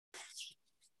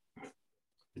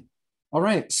All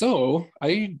right. So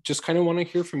I just kind of want to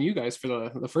hear from you guys for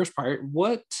the first part.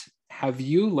 What have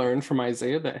you learned from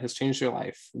Isaiah that has changed your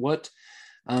life?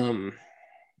 Um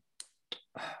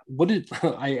what did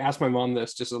I asked my mom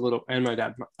this just a little and my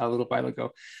dad a little while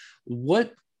ago.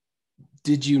 What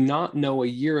did you not know a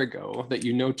year ago that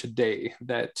you know today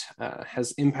that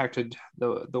has impacted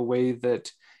the way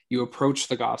that you approach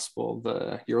the gospel,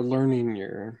 the you're learning,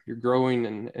 you're growing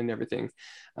and everything?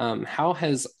 How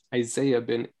has Isaiah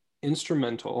been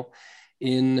instrumental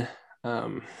in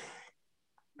um,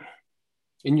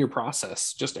 in your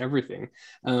process, just everything?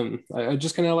 I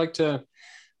just kind of like to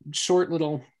short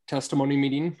little testimony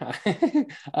meeting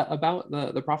about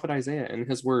the prophet Isaiah and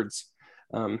his words.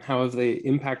 How have they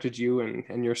impacted you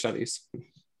and your studies?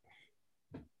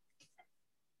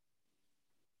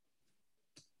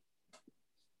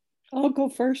 I'll go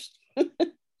first.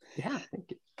 Yeah,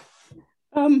 thank you.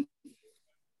 Um,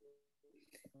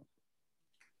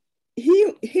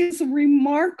 he's a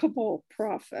remarkable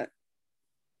prophet.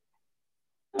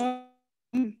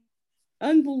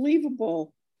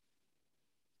 Unbelievable.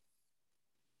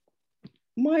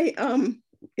 My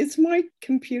it's my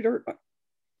computer.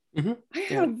 Mm-hmm. I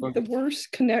Yeah. have the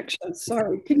worst connection.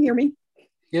 Sorry, can you hear me?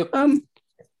 Yep.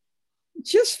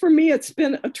 Just for me, it's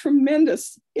been a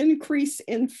tremendous increase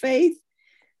in faith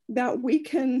that we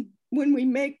can, when we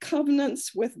make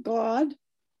covenants with God,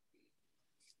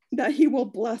 that He will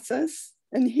bless us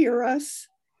and hear us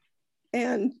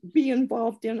and be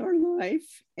involved in our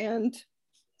life. And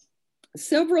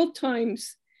several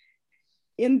times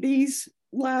in these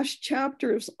last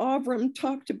chapters, Avram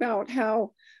talked about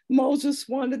how Moses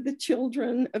wanted the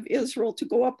children of Israel to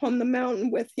go up on the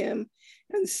mountain with him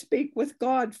and speak with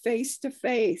God face to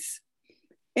face.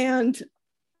 And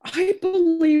I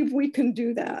believe we can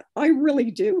do that. I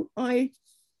really do. I'm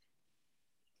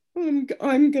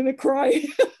gonna cry.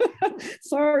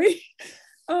 Sorry.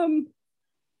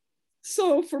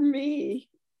 So for me,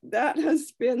 that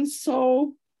has been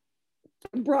so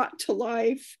brought to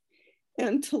life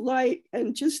and to light,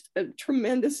 and just a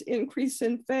tremendous increase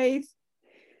in faith.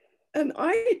 And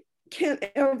I can't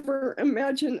ever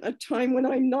imagine a time when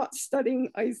I'm not studying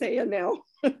Isaiah now.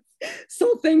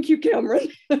 So thank you, Cameron.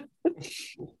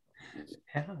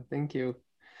 Yeah, thank you.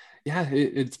 Yeah,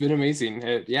 it's been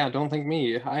amazing. Yeah, don't thank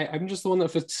me. I'm just the one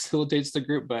that facilitates the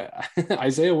group, but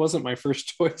Isaiah wasn't my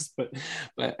first choice, but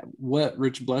what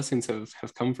rich blessings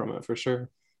have come from it for sure.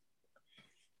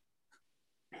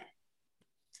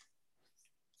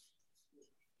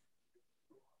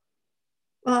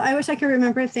 Well, I wish I could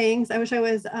remember things. I wish I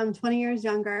was 20 years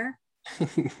younger.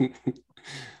 I've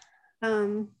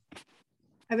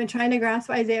been trying to grasp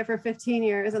Isaiah for 15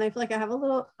 years, and I feel like I have a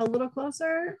little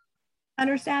closer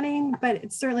understanding, but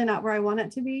it's certainly not where I want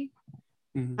it to be.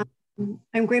 Mm-hmm.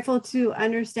 I'm grateful to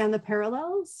understand the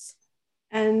parallels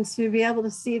and to be able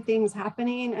to see things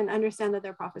happening and understand that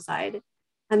they're prophesied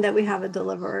and that we have a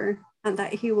deliverer and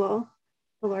that the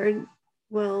Lord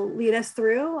will lead us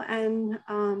through. And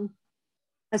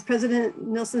as President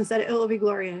Nelson said, it will be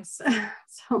glorious.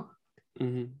 So,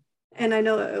 mm-hmm. And I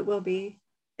know it will be.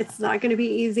 It's not going to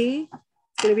be easy.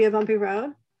 It's going to be a bumpy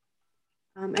road.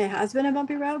 It has been a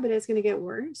bumpy road, but it's going to get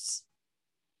worse.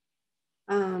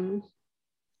 I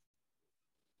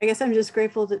guess I'm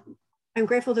grateful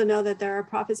to know that there are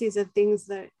prophecies of things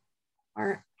that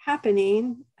are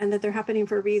happening and that they're happening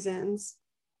for reasons.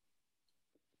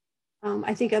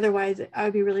 I think otherwise I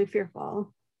would be really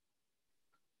fearful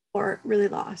or really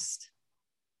lost.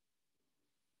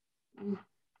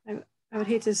 I would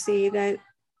hate to see that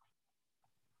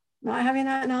not having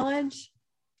that knowledge.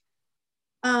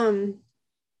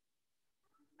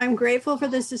 I'm grateful for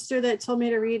the sister that told me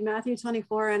to read Matthew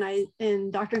 24 and in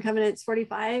Doctrine and Covenants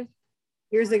 45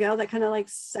 years ago. That kind of like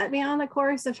set me on the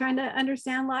course of trying to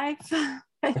understand life.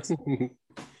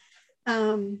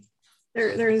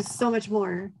 There's so much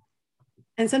more.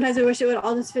 And sometimes I wish it would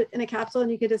all just fit in a capsule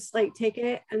and you could just like take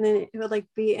it and then it would like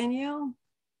be in you,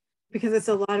 because it's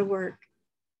a lot of work.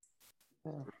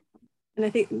 And I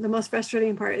think the most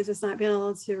frustrating part is just not being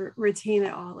able to retain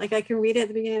it all. Like I can read it at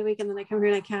the beginning of the week and then I come here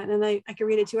and I can't. And I can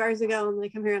read it 2 hours ago and then I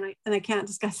come here and I can't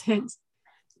discuss it.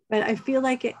 But I feel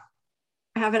like I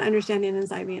have an understanding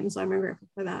inside me. And so I'm grateful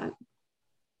for that.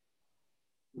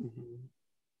 Mm-hmm.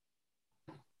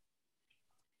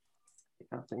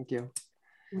 Yeah, thank you.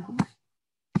 Mm-hmm.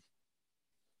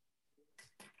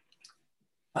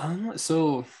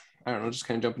 So I don't know, just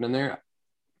kind of jumping in there.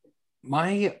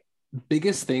 My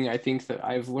biggest thing I think that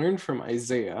I've learned from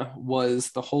Isaiah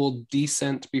was the whole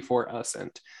descent before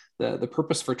ascent, the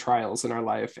purpose for trials in our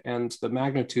life and the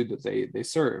magnitude that they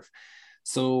serve.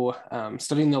 So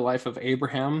studying the life of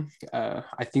Abraham,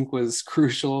 I think was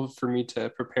crucial for me to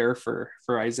prepare for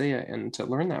Isaiah and to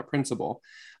learn that principle.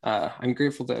 I'm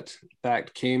grateful that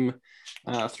that came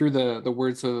through the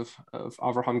words of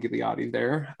Avraham Gileadi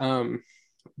there.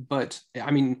 But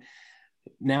I mean,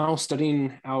 now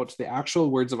studying out the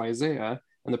actual words of Isaiah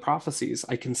and the prophecies,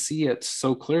 I can see it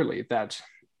so clearly, that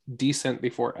descent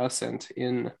before ascent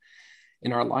in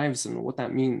our lives and what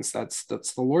that means. That's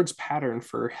the Lord's pattern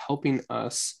for helping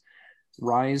us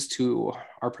rise to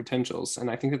our potentials. And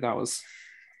I think that was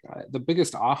the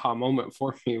biggest aha moment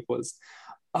for me was,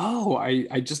 oh,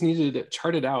 I just needed it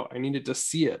charted out. I needed to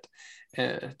see it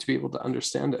to be able to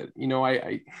understand it. You know,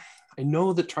 I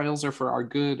know that trials are for our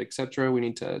good, etc. We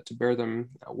need to bear them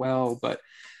well, but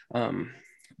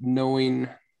knowing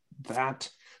that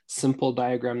simple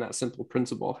diagram, that simple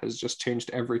principle has just changed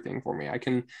everything for me. I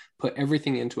can put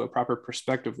everything into a proper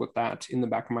perspective with that in the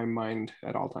back of my mind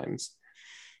at all times.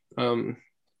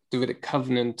 Davidic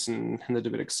covenant and the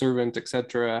Davidic servant,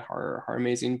 etc., are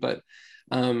amazing, but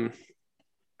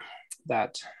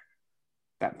that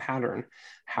pattern,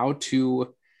 how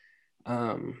to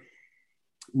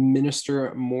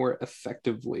minister more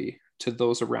effectively to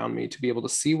those around me, to be able to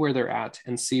see where they're at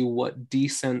and see what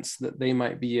descents that they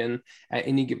might be in at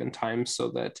any given time, so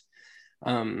that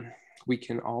we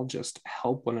can all just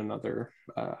help one another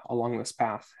along this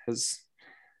path, has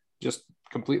just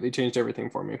completely changed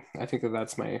everything for me. I think that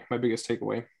that's my biggest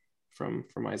takeaway from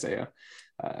Isaiah.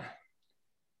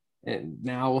 And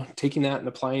now taking that and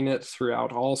applying it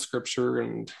throughout all scripture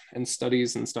and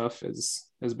studies and stuff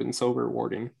has been so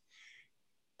rewarding.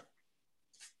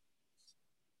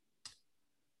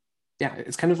 Yeah,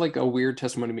 it's kind of like a weird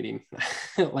testimony meeting.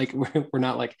 Like we're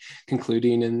not like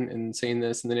concluding and saying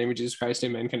this in the name of Jesus Christ,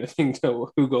 amen, kind of thing to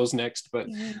who goes next. But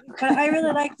I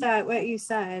really like that, what you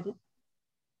said.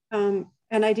 And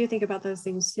I do think about those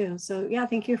things too. So yeah,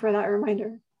 thank you for that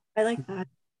reminder. I like that.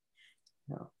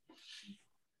 Yeah.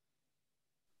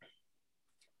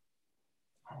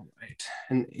 All right.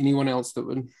 And anyone else that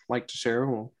would like to share?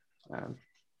 Well,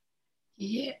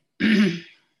 yeah. Am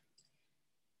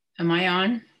I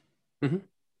on? Mm-hmm.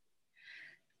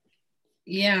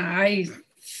 Yeah,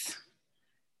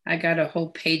 I got a whole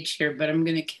page here, but I'm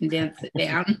going to condense it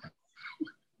down.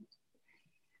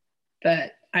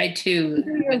 But I too,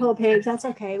 your whole page, that's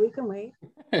okay, we can wait.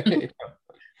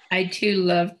 I too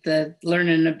loved the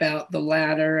learning about the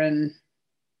ladder and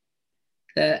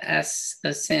the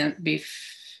descent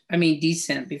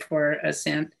before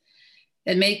ascent.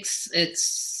 It makes it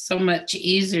so much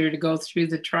easier to go through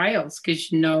the trials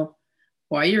because you know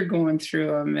why you're going through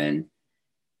them,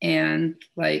 and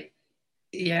like,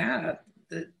 yeah,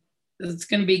 it's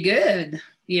going to be good,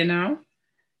 you know.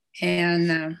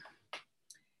 And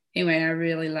anyway, I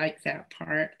really like that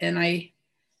part, and I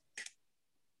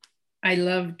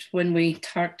loved when we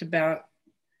talked about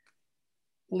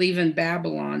leaving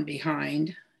Babylon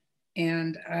behind,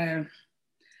 and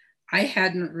I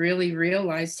hadn't really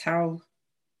realized how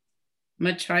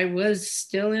much I was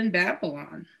still in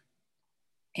Babylon,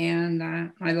 and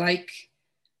I like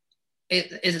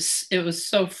it. It was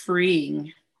so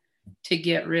freeing to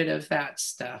get rid of that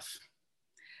stuff,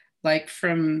 like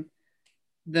from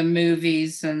the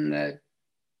movies and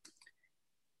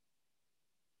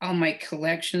all my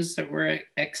collections that were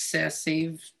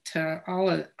excessive, to all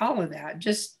of that.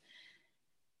 Just,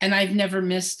 and I've never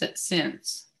missed it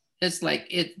since. It's like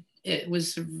it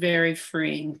was very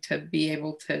freeing to be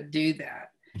able to do that.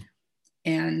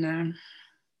 And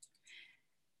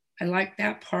I like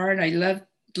that part. I love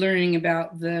learning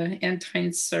about the end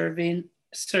time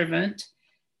servant.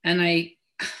 And I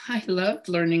loved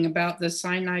learning about the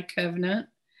Sinai covenant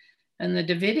and the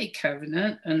Davidic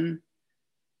covenant,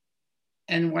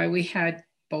 and why we had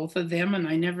both of them. And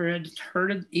I never had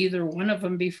heard of either one of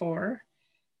them before.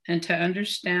 And to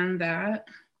understand that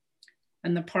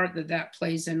and the part that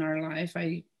plays in our life,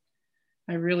 I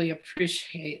really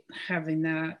appreciate having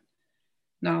that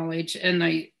knowledge. And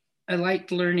I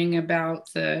liked learning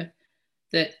about the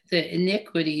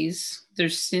iniquities.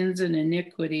 There's sins and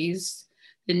iniquities.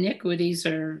 The iniquities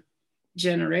are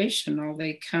generational.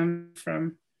 They come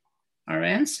from our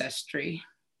ancestry.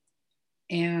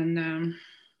 And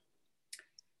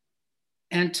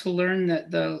to learn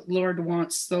that the Lord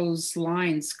wants those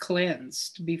lines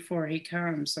cleansed before he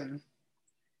comes.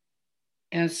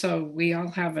 And so we all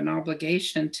have an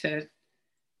obligation to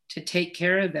take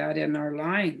care of that in our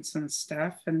lines and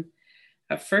stuff. And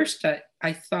at first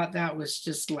I thought that was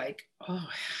just like, oh,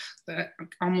 that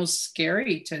almost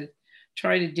scary to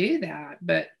try to do that,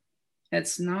 but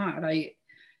it's not.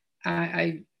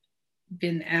 I've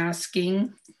been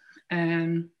asking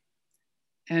and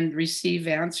and receive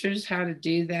answers how to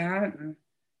do that,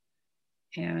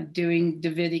 and doing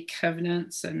Davidic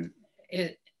covenants. And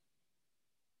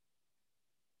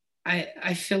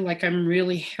I feel like I'm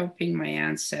really helping my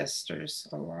ancestors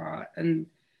a lot, and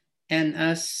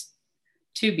us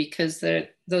too, because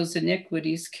those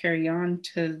iniquities carry on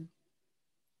to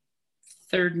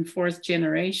third and fourth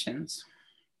generations,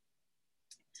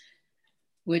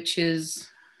 which is,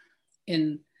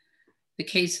 in the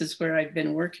cases where I've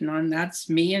been working on, that's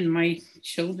me and my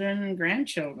children and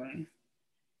grandchildren.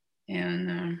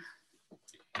 And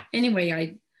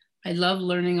anyway, I love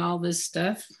learning all this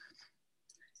stuff.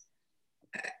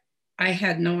 I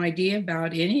had no idea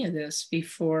about any of this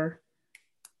before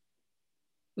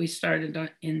we started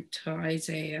into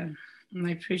Isaiah. And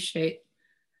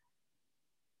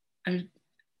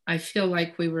I feel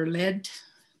like we were led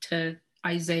to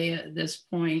Isaiah at this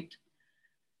point,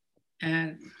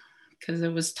 and because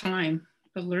it was time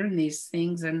to learn these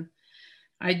things. And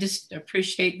I just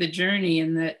appreciate the journey,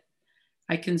 and that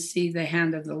I can see the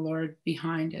hand of the Lord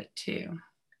behind it too,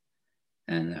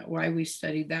 and why we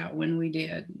studied that when we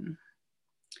did.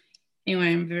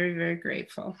 Anyway, I'm very, very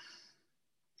grateful.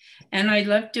 And I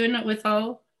love doing it with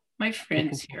all my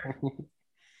friends here.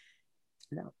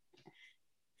 Yeah.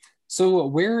 So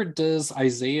where does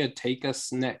Isaiah take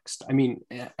us next? I mean,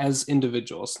 as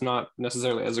individuals, not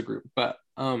necessarily as a group, but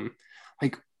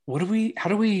like, how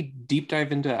do we deep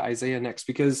dive into Isaiah next?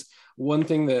 Because one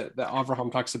thing that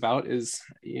Avraham talks about is,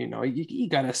 you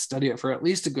got to study it for at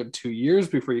least a good 2 years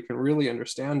before you can really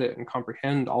understand it and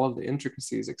comprehend all of the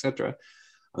intricacies, etc.,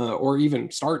 or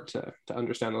even start to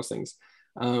understand those things.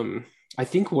 I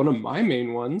think one of my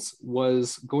main ones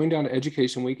was going down to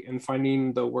Education Week and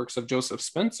finding the works of Joseph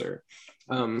Spencer.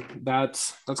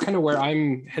 That's kind of where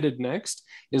I'm headed next,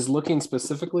 is looking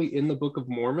specifically in the Book of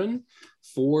Mormon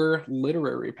for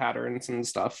literary patterns and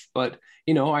stuff. But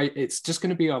it's just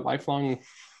going to be a lifelong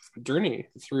journey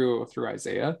through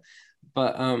Isaiah.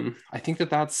 But I think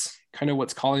that's kind of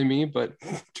what's calling me. But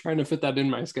trying to fit that in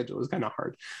my schedule is kind of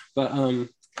hard. But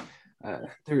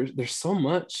there's so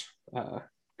much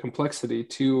complexity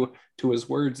to his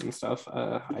words and stuff.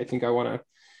 I think I want to,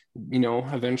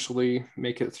 eventually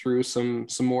make it through some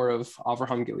more of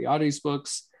Avraham Gileadi's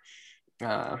books,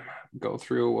 go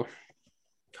through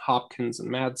Hopkins and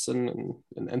Madsen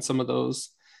and some of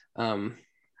those.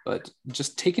 But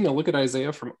just taking a look at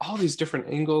Isaiah from all these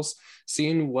different angles,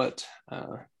 seeing what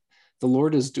the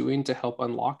Lord is doing to help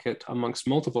unlock it amongst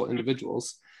multiple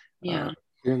individuals here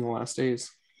in the last days.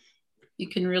 You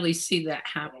can really see that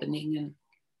happening,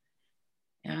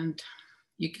 and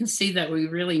you can see that we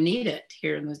really need it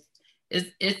here in this.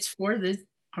 It's for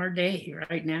our day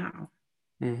right now.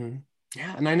 Mm-hmm.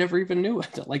 Yeah, and I never even knew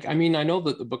it. Like, I mean, I know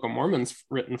that the Book of Mormon's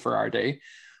written for our day,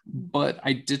 but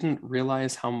I didn't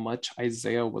realize how much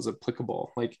Isaiah was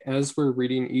applicable. Like, as we're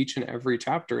reading each and every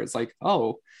chapter, it's like,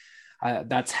 oh,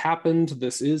 that's happened,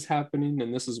 this is happening,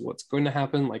 and this is what's going to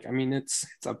happen. Like, I mean, it's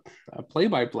a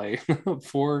play-by-play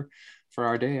for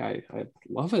our day. I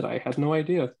love it. I had no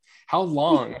idea how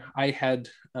long I had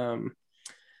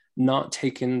not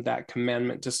taken that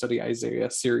commandment to study Isaiah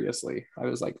seriously. I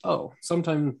was like, oh,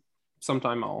 sometime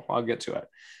I'll get to it,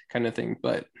 kind of thing.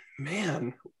 But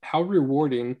man, how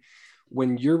rewarding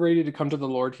when you're ready to come to the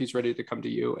Lord, he's ready to come to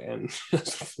you and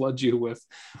just flood you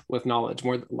with knowledge.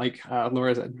 More, like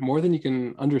Laura said, more than you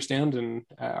can understand and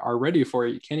are ready for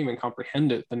it. You can't even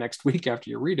comprehend it the next week after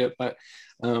you read it. But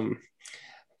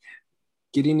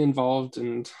getting involved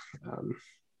and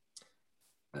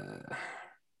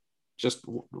just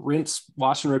rinse,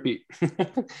 wash, and repeat,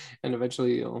 and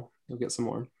eventually you'll get some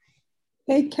more.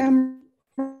 Hey, Cameron,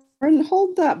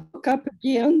 hold that book up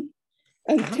again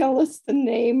and tell us the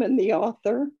name and the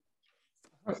author.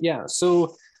 Yeah,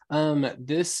 so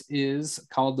this is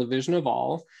called The Vision of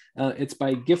All. It's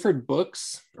by Gifford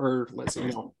Books, or let's see,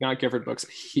 no, not Gifford Books.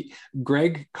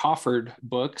 Greg Cofford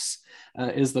Books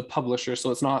is the publisher,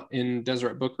 so it's not in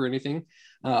Deseret Book or anything.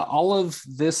 All of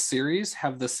this series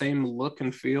have the same look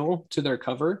and feel to their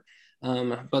cover,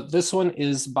 but this one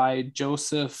is by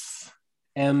Joseph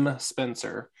M.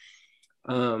 Spencer,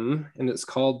 and it's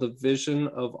called The Vision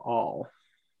of All.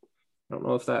 I don't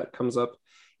know if that comes up.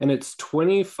 And it's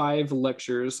 25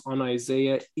 lectures on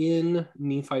Isaiah in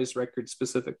Nephi's record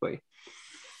specifically.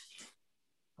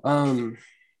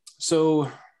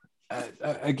 So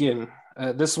again,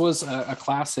 this was a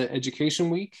class at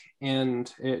Education Week,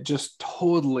 and it just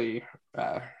totally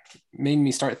made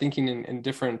me start thinking in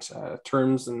different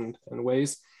terms and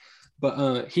ways.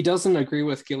 But he doesn't agree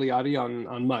with Gileadi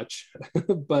on much,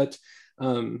 but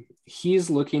he's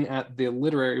looking at the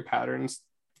literary patterns,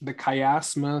 the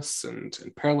chiasmus and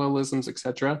parallelisms,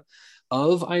 etc.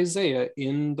 of Isaiah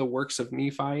in the works of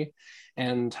Nephi.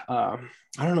 And I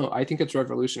don't know, I think it's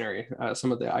revolutionary,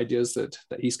 some of the ideas that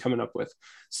he's coming up with.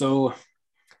 So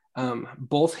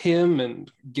both him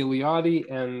and Gileadi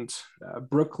and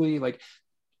Brookley, like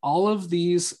all of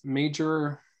these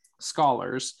major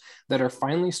scholars that are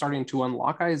finally starting to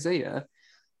unlock Isaiah,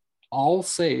 all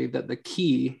say that the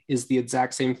key is the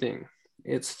exact same thing.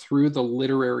 It's through the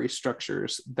literary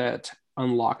structures that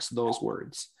unlocks those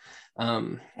words.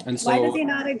 And so, why does he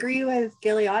not agree with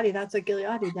Gileadi? That's what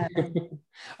Gileadi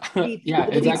does. Yeah,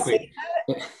 exactly.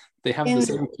 They have in, the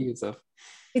same keys of.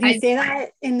 Did he say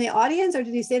that in the audience, or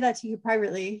did he say that to you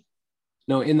privately?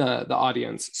 No, in the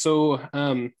audience. So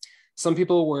some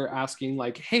people were asking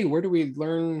like, hey, where do we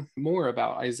learn more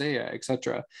about Isaiah,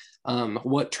 etc.?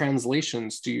 What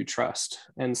translations do you trust?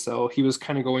 And so he was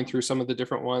kind of going through some of the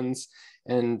different ones,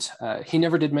 and he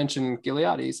never did mention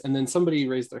Gileadi's. And then somebody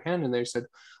raised their hand and they said,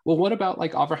 well, what about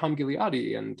like Avraham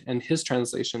Gileadi and his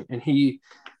translation? And he,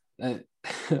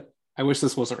 I wish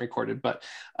this wasn't recorded, but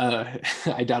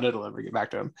I doubt it'll ever get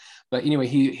back to him. But anyway,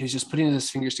 he was just putting his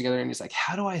fingers together and he's like,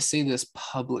 how do I say this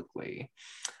publicly?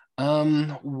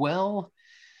 Well,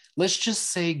 let's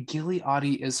just say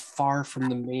Gileadi is far from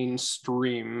the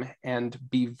mainstream and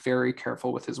be very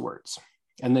careful with his words.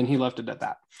 And then he left it at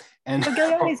that. And but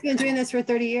Gileadi's been doing this for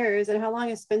 30 years. And how long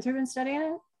has Spencer been studying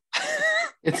it?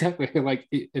 Exactly. Like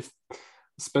if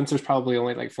Spencer's probably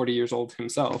only like 40 years old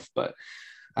himself, but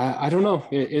I don't know.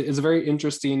 It's very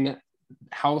interesting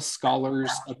how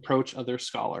scholars approach other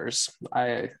scholars.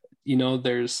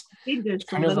 There's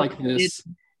kind of like this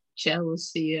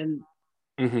jealousy and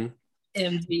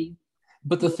envy.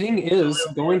 But the thing is,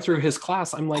 going through his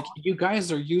class, I'm like, you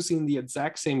guys are using the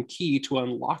exact same key to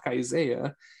unlock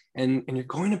Isaiah, and you're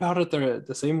going about it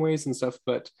the same ways and stuff.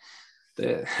 But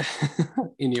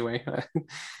anyway,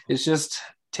 it's just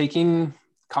taking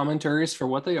commentaries for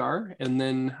what they are, and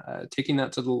then taking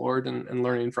that to the Lord and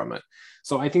learning from it.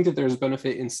 So I think that there's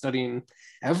benefit in studying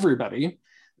everybody.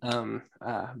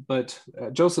 But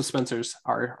Joseph Spencer's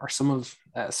are some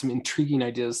intriguing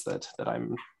ideas that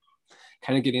I'm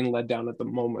kind of getting led down at the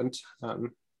moment.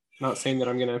 Not saying that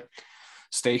I'm going to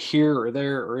stay here or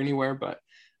there or anywhere, but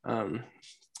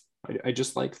I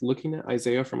just like looking at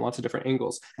Isaiah from lots of different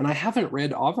angles. And I haven't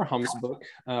read Abraham's book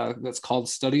that's called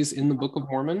Studies in the Book of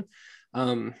Mormon.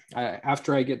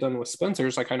 After I get done with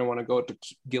Spencer's, I kind of want to go to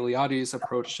Gileadi's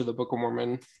approach to the Book of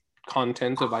Mormon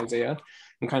content of Isaiah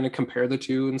and kind of compare the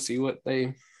two and see what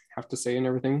they have to say and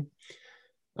everything.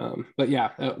 But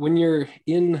yeah, when you're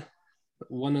in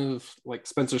one of like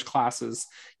Spencer's classes,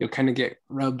 you'll kind of get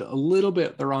rubbed a little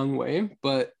bit the wrong way,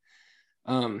 but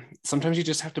sometimes you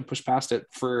just have to push past it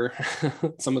for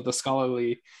some of the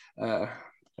scholarly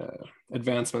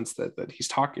advancements that he's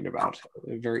talking about.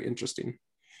 Very interesting.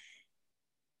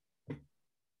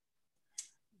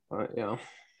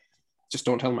 Just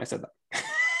don't tell him I said that.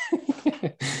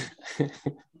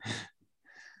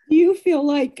 Do you feel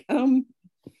like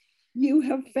you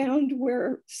have found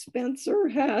where Spencer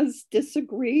has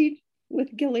disagreed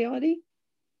with Gileadi?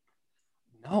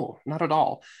 No, not at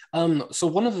all. So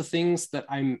one of the things that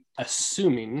I'm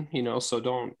assuming, so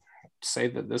don't say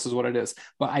that this is what it is,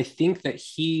 but I think that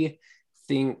he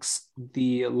thinks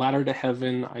the ladder to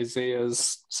heaven,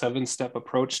 Isaiah's 7-step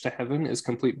approach to heaven, is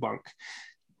complete bunk.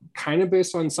 Kind of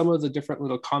based on some of the different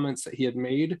little comments that he had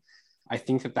made, I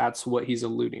think that that's what he's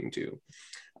alluding to.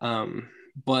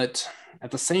 But at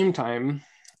the same time,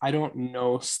 I don't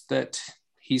know that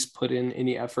he's put in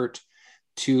any effort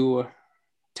to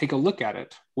take a look at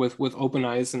it with open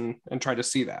eyes and try to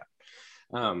see that.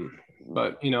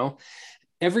 But,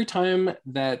 every time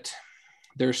that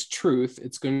there's truth,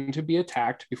 it's going to be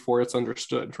attacked before it's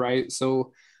understood, right?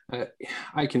 So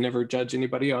I can never judge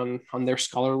anybody on their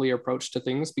scholarly approach to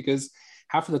things, because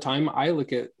half of the time I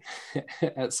look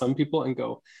at some people and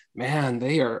go, man,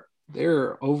 they're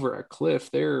over a cliff.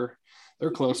 They're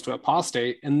close to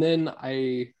apostate. And then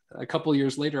a couple of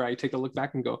years later, I take a look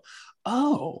back and go,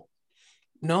 oh,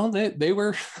 no, they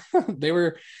were they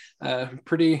were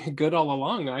pretty good all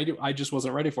along. I just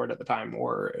wasn't ready for it at the time,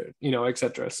 or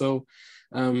etc. So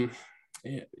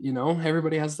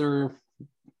everybody has the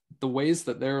ways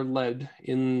that they're led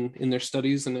in their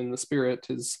studies and in the Spirit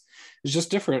is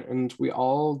just different, and we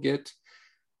all get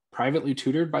privately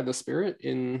tutored by the Spirit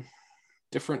in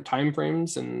different time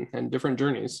frames and different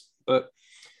journeys. But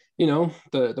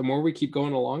the more we keep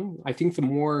going along, I think the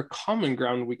more common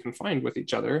ground we can find with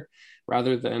each other,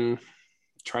 rather than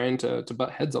trying to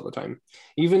butt heads all the time.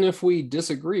 Even if we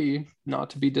disagree, not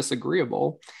to be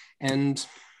disagreeable and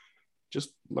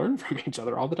just learn from each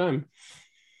other all the time.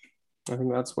 I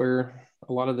think that's where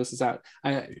a lot of this is at.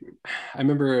 I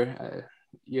remember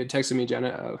you had texted me, Jenna,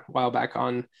 a while back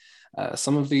on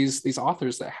some of these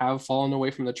authors that have fallen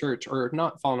away from the church, or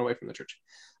not fallen away from the church,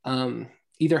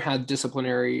 either had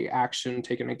disciplinary action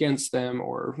taken against them,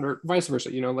 or vice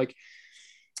versa, you know, like,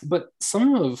 but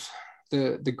some of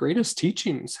the greatest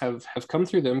teachings have come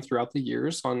through them throughout the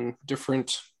years on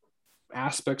different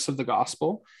aspects of the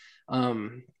gospel.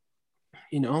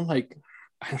 You know, like,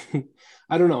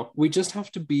 I don't know. We just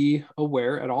have to be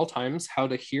aware at all times how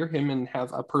to hear him and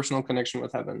have a personal connection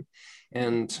with heaven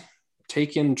and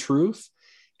take in truth.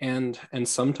 And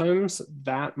sometimes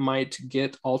that might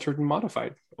get altered and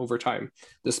modified over time.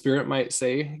 The Spirit might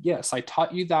say, yes, I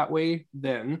taught you that way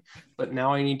then, but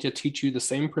now I need to teach you the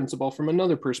same principle from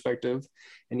another perspective,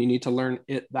 and you need to learn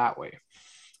it that way.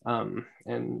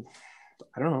 And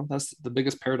I don't know, that's the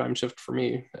biggest paradigm shift for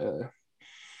me.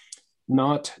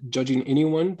 Not judging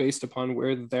anyone based upon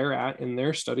where they're at in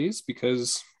their studies,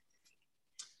 because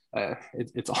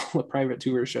it's all a private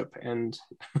tutorship, and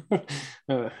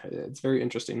it's very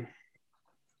interesting,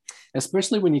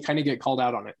 especially when you kind of get called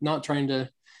out on it. Not trying to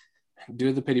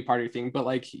do the pity party thing, but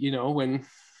like, you know,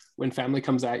 when family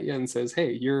comes at you and says,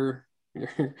 hey, you're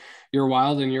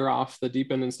wild and you're off the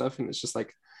deep end and stuff, and it's just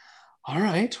like, all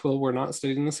right, well, we're not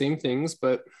studying the same things,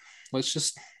 but let's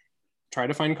just try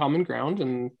to find common ground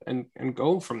and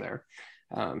go from there.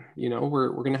 You know, we're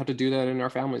going to have to do that in our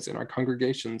families, in our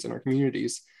congregations, in our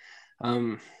communities,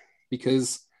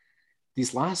 because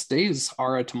these last days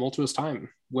are a tumultuous time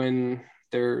when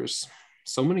there's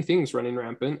so many things running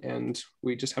rampant, and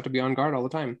we just have to be on guard all the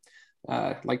time.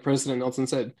 Like President Nelson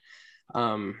said,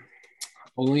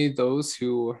 only those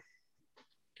who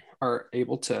are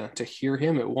able to hear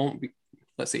him, it won't be,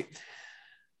 let's see,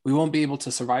 we won't be able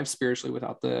to survive spiritually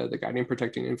without the guiding,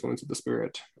 protecting influence of the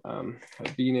Spirit.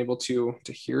 Being able to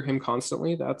hear him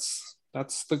constantly, that's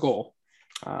the goal.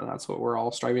 That's what we're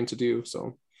all striving to do.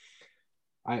 So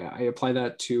I apply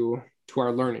that to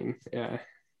our learning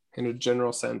in a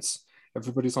general sense.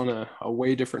 Everybody's on a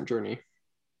way different journey.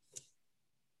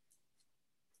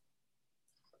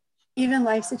 Even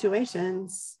life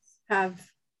situations have,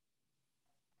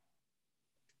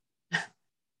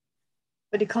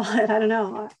 what do you call it? I don't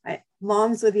know.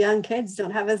 Moms with young kids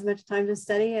don't have as much time to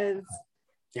study as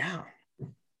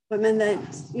women that,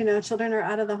 you know, children are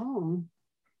out of the home.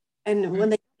 And when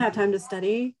they don't have time to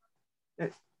study,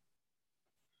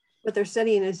 what they're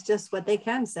studying is just what they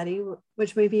can study,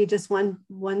 which may be just one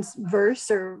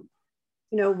verse, or,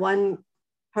 you know, one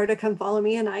part of Come Follow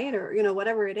Me a night, or, you know,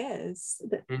 whatever it is.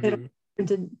 They don't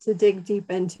to dig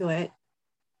deep into it.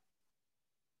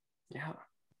 Yeah.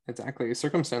 Exactly.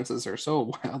 Circumstances are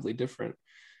so wildly different.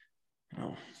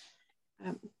 Oh.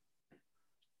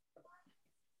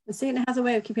 Satan has a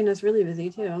way of keeping us really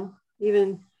busy too.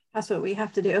 Even that's what we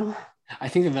have to do. I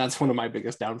think that's one of my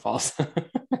biggest downfalls.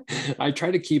 I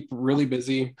try to keep really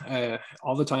busy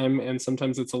all the time, and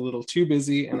sometimes it's a little too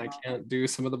busy, and I can't do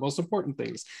some of the most important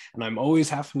things. And I'm always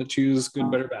having to choose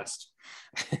good, better, best.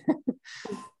 It's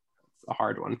a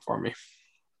hard one for me.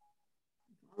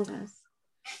 Yes.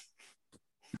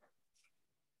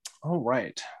 All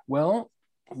right. Well,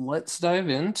 let's dive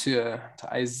into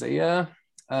Isaiah.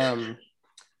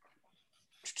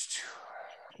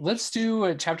 Let's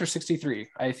do chapter 63.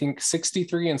 I think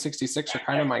 63 and 66 are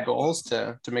kind of my goals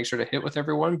to make sure to hit with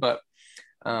everyone, but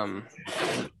over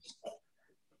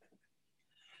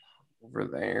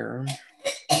there.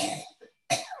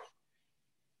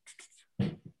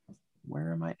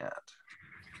 Where am I at?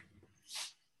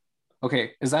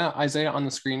 Okay, is that Isaiah on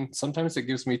the screen? Sometimes it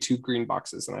gives me two green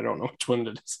boxes and I don't know which one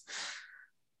it is.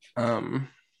 I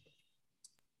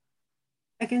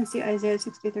can see Isaiah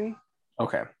 63.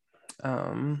 Okay.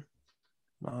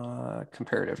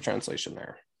 Comparative translation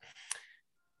there.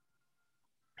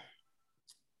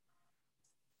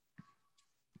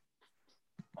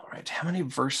 All right, how many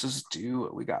verses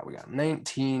do we got? We got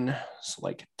 19, so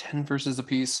like 10 verses a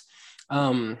piece.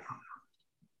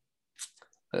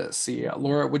 Let's see,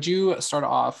 Laura, would you start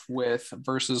off with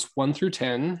verses 1 through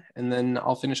 10, and then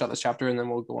I'll finish out this chapter, and then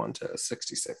we'll go on to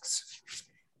 66.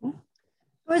 Who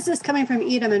is this coming from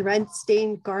Edom in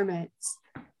red-stained garments?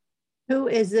 Who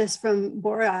is this from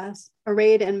Boraz,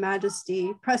 arrayed in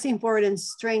majesty, pressing forward in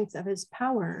strength of his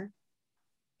power?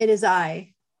 It is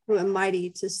I, who am mighty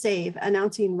to save,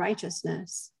 announcing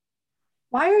righteousness.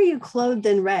 Why are you clothed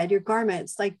in red, your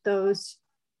garments like those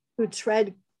who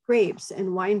tread grapes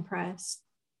in winepress?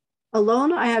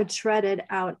 Alone I have treaded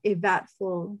out a vat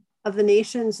full of the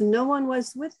nations. No one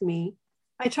was with me.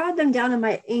 I trod them down in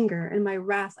my anger, in my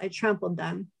wrath I trampled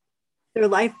them. Their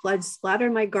lifeblood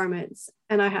splattered my garments,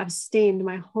 and I have stained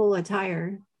my whole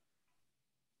attire.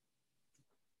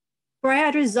 For I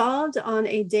had resolved on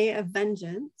a day of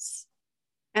vengeance,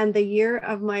 and the year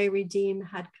of my redeem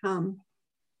had come.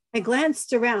 I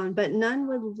glanced around, but none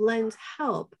would lend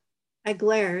help. I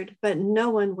glared, but no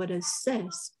one would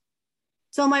assist.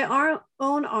 So my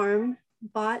own arm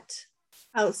bought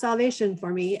out salvation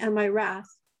for me, and my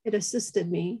wrath, it assisted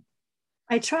me.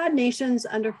 I trod nations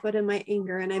underfoot in my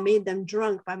anger, and I made them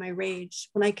drunk by my rage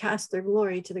when I cast their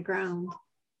glory to the ground.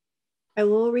 I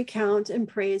will recount in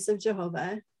praise of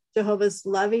Jehovah, Jehovah's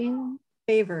loving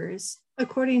favors,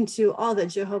 according to all that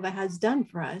Jehovah has done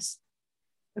for us.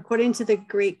 According to the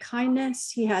great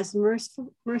kindness he has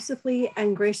mercifully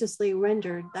and graciously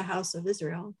rendered the house of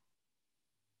Israel.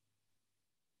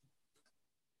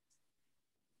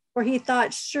 For he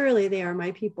thought, surely they are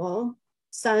my people,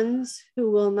 sons who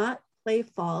will not play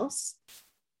false.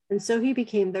 And so he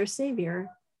became their savior.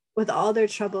 With all their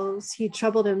troubles, he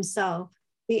troubled himself,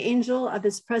 the angel of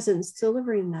his presence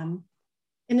delivering them.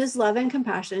 In his love and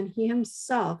compassion, he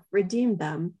himself redeemed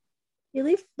them. He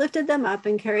lifted them up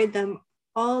and carried them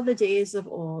all the days of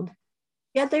old.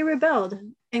 Yet they rebelled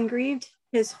and grieved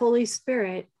his Holy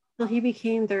Spirit till he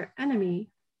became their enemy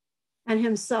and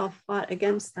himself fought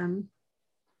against them.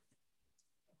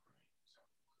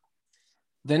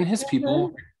 Then his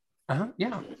people,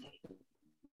 yeah.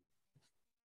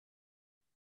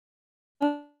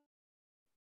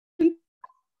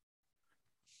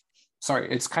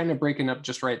 Sorry, it's kind of breaking up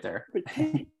just right there.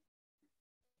 Can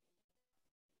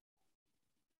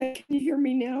you hear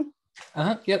me now?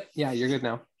 Yep. Yeah, you're good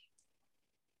now.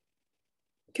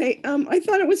 Okay. I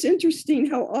thought it was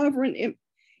interesting how Avron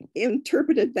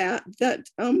interpreted that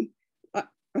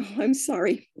I'm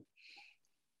sorry,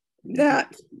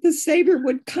 that the Savior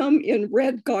would come in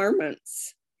red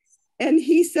garments. And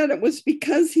he said it was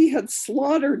because he had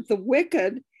slaughtered the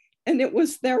wicked and it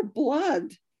was their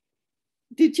blood.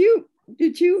 Did you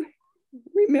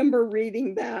remember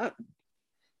reading that?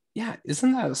 Yeah,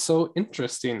 isn't that so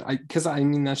interesting? Because I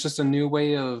mean, that's just a new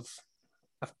way of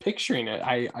picturing it.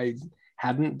 I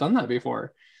hadn't done that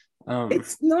before.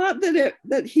 It's not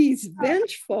that he's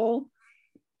vengeful.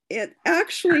 It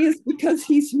actually is because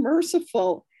he's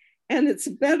merciful, and it's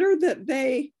better that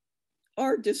they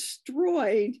are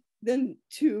destroyed than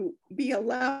to be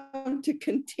allowed to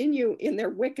continue in their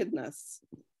wickedness.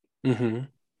 Mm-hmm.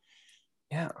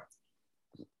 Yeah.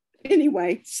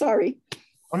 Anyway, sorry.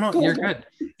 Oh no, you're good.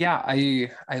 Yeah,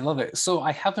 I love it. So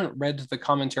I haven't read the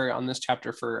commentary on this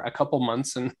chapter for a couple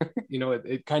months, and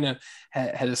it kind of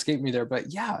had escaped me there.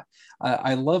 But yeah,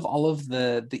 I love all of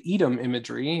the Edom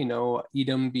imagery.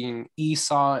 Edom being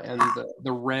Esau and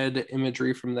the red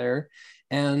imagery from there,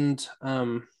 and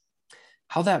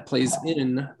how that plays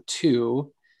in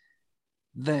to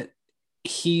that.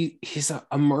 He's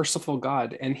a merciful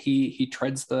God, and he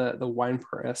treads the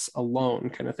winepress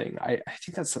alone, kind of thing. I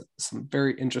think that's some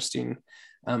very interesting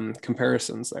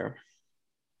comparisons there.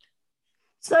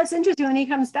 So that's interesting. When he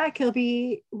comes back, he'll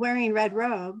be wearing red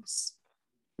robes.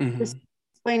 Mm-hmm. Just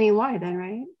explaining why then,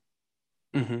 right?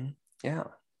 Mm-hmm. Yeah.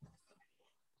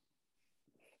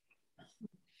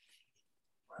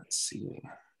 Let's see.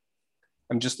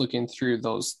 I'm just looking through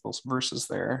those verses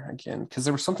there again, because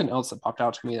there was something else that popped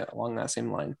out to me along that same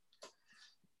line.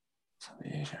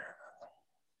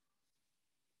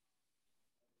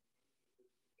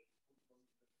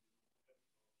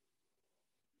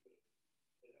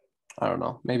 I don't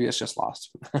know. Maybe it's just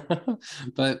lost.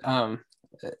 But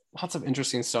lots of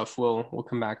interesting stuff. We'll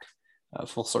come back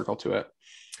full circle to it.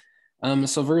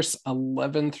 So verse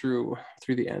 11 through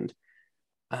the end.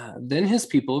 Then his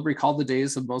people recalled the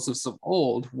days of Moses of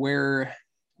old, where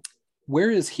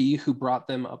is he who brought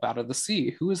them up out of the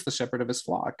sea? Who is the shepherd of his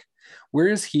flock? Where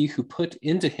is he who put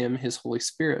into him his Holy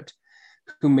Spirit,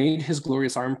 who made his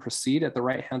glorious arm proceed at the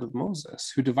right hand of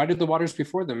Moses, who divided the waters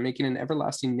before them, making an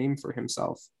everlasting name for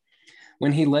himself,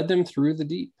 when he led them through the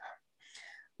deep?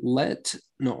 Like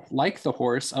the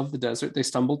horse of the desert, they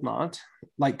stumbled not.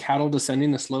 Like cattle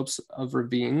descending the slopes of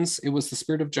ravines, it was the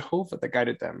Spirit of Jehovah that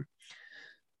guided them.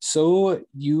 So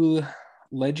you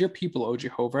led your people, O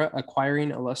Jehovah, acquiring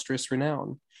illustrious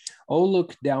renown. O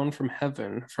look down from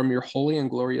heaven, from your holy and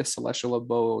glorious celestial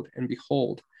abode, and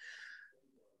behold,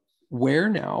 where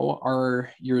now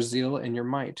are your zeal and your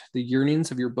might? The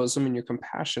yearnings of your bosom and your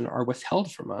compassion are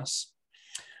withheld from us.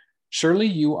 Surely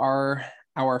you are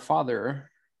our Father,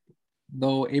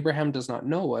 though Abraham does not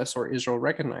know us or Israel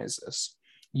recognize us.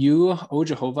 You, O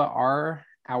Jehovah, are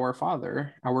our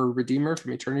Father, our Redeemer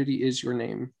from eternity is your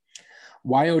name.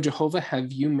 Why, O Jehovah,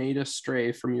 have you made us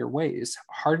stray from your ways,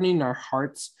 hardening our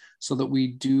hearts so that we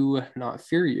do not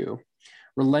fear you?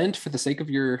 Relent for the sake of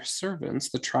your servants,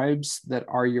 the tribes that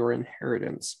are your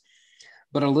inheritance.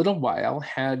 But a little while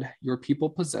had your people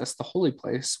possessed the holy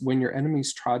place when your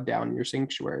enemies trod down your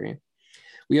sanctuary.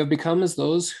 We have become as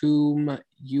those whom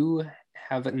you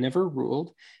have never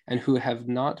ruled and who have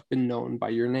not been known by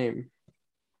your name.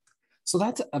 So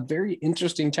that's a very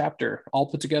interesting chapter all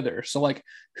put together. So like,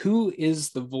 who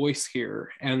is the voice here,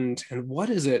 and what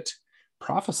is it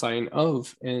prophesying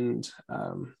of? And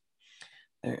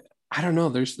I don't know,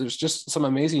 there's just some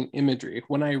amazing imagery.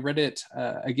 When I read it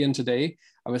again today,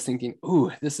 I was thinking,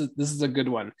 ooh, this is a good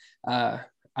one.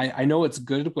 I know it's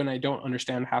good when I don't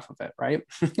understand half of it, right?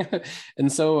 And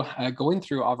so going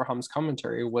through Abraham's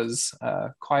commentary was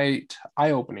quite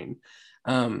eye-opening.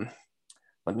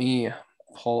 Let me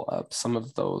pull up some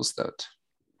of those that.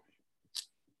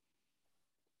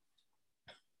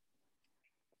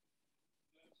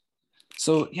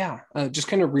 So yeah, just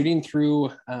kind of reading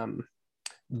through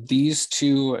these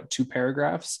two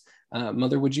paragraphs.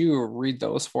 Mother, would you read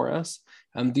those for us?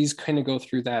 These kind of go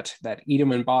through that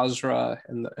Edom and Bozrah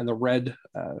and the red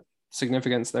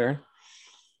significance there.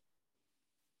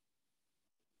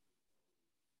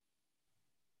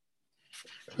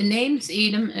 The names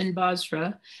Edom and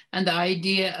Bozrah and the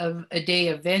idea of a day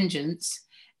of vengeance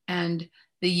and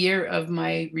the year of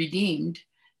my redeemed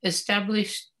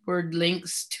established word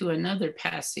links to another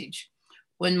passage.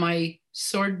 When my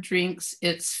sword drinks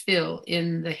its fill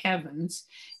in the heavens,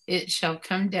 it shall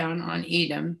come down on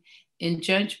Edom in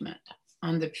judgment,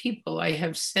 on the people I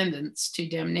have sentenced to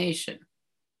damnation.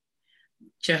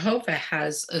 Jehovah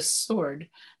has a sword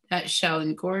that shall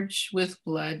engorge with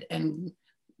blood and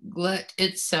glut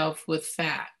itself with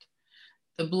fat,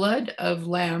 the blood of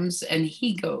lambs and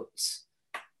he-goats,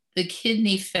 the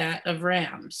kidney fat of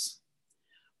rams.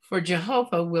 For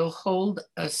Jehovah will hold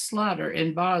a slaughter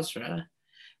in Bozrah,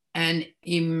 an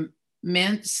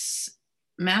immense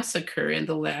massacre in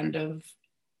the land of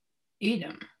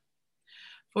Edom.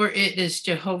 For it is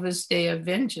Jehovah's day of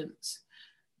vengeance,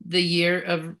 the year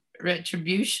of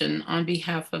retribution on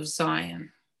behalf of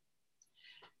Zion.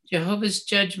 Jehovah's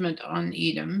judgment on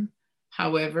Edom,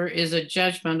 however, is a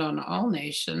judgment on all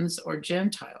nations or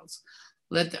Gentiles.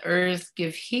 Let the earth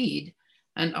give heed,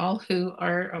 and all who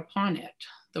are upon it,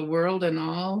 the world and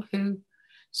all who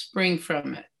spring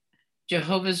from it.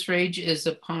 Jehovah's rage is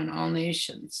upon all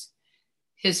nations,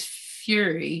 his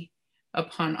fury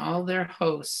upon all their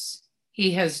hosts.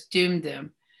 He has doomed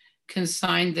them,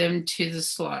 consigned them to the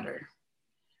slaughter.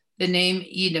 The name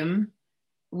Edom,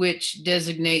 which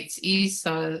designates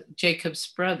Esau, Jacob's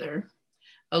brother,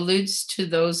 alludes to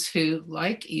those who,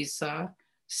 like Esau,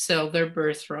 sell their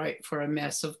birthright for a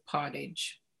mess of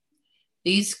pottage.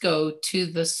 These go to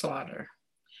the slaughter,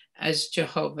 as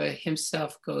Jehovah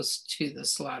himself goes to the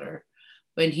slaughter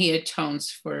when he atones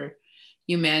for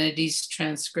humanity's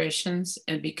transgressions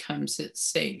and becomes its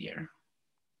savior.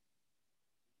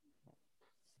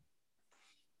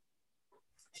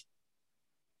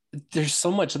 There's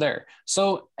so much there.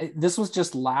 So this was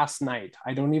just last night.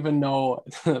 I don't even know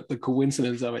the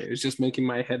coincidence of it. It's just making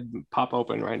my head pop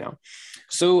open right now.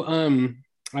 So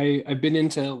I've been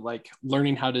into like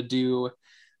learning how to do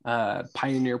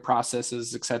pioneer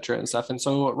processes, etc. and stuff. And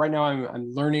so right now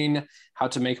I'm learning how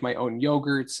to make my own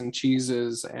yogurts and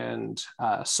cheeses and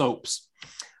soaps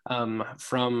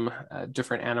from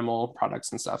different animal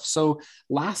products and stuff. So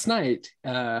last night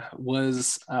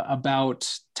was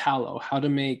about tallow, how to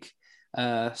make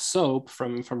soap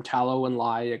from tallow and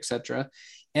lye, etc.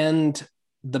 And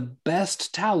the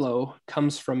best tallow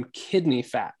comes from kidney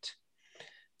fat.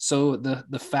 So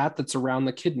the fat that's around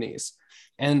the kidneys.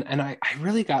 And I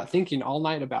really got thinking all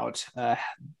night about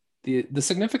the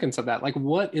significance of that. Like,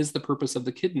 what is the purpose of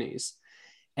the kidneys?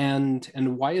 And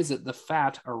why is it the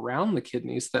fat around the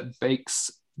kidneys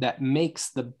that makes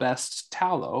the best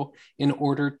tallow in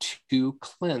order to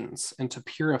cleanse and to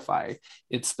purify?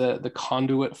 It's the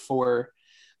conduit for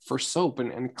soap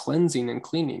and cleansing and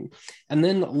cleaning. And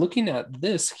then looking at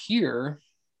this here,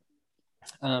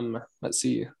 let's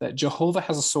see, that Jehovah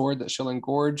has a sword that shall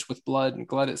engorge with blood and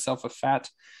glut itself with fat,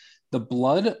 the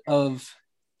blood of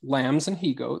lambs and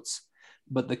he-goats,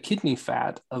 but the kidney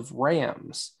fat of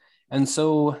rams. And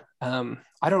so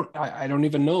I don't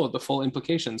even know the full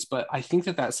implications, but I think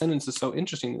that sentence is so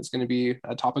interesting. It's going to be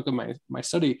a topic of my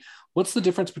study. What's the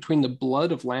difference between the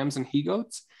blood of lambs and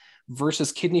he-goats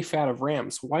versus kidney fat of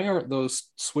rams? Why aren't those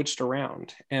switched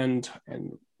around? And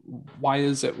why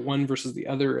is it one versus the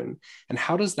other? And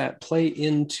how does that play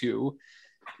into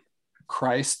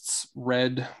Christ's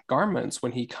red garments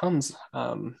when he comes?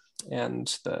 And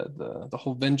the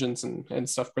whole vengeance and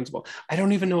stuff principle. I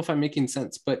don't even know if I'm making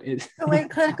sense, but it. So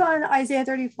wait, click on Isaiah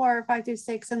 34,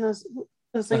 5-6, and those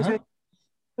links. Right?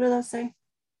 What do those say?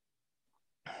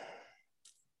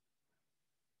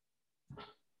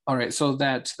 All right, so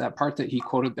that part that he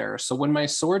quoted there. So when my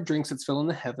sword drinks its fill in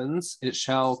the heavens, it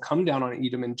shall come down on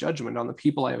Edom in judgment, on the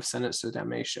people I have sent it to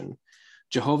damnation.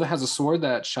 Jehovah has a sword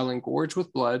that shall engorge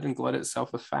with blood and glut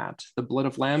itself with fat, the blood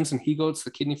of lambs and he-goats,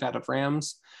 the kidney fat of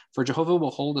rams. For Jehovah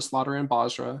will hold a slaughter in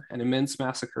Basra, an immense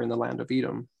massacre in the land of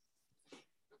Edom.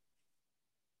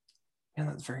 Yeah,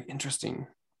 that's very interesting.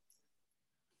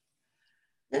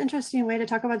 An interesting way to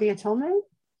talk about the atonement.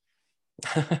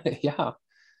 Yeah.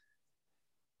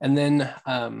 And then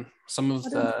some of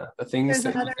the things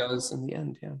that he does in the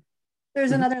end. Yeah.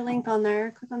 There's another link on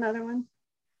there. Click on the other one.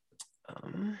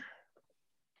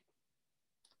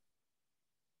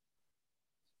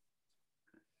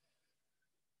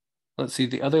 Let's see.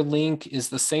 The other link is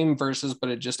the same verses,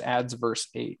 but it just adds verse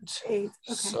 8. Okay.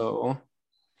 So,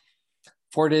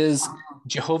 for it is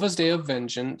Jehovah's day of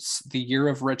vengeance, the year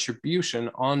of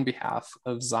retribution on behalf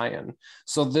of Zion.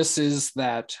 So this is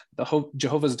that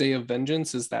Jehovah's day of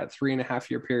vengeance is that 3.5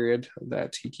 year period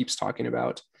that he keeps talking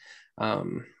about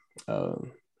of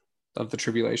the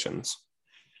tribulations.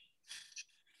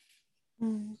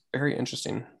 Very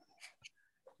interesting.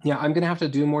 Yeah, I'm gonna have to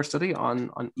do more study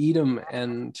on Edom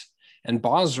and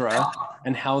Basra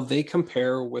and how they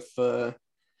compare with the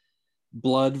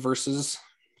blood versus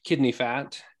kidney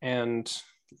fat and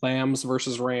lambs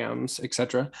versus rams,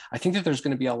 etc. I think that there's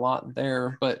going to be a lot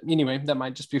there, but anyway, that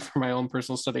might just be for my own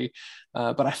personal study.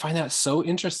 But I find that so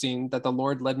interesting that the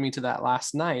Lord led me to that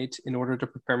last night in order to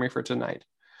prepare me for tonight.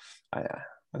 I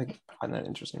find that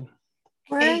interesting.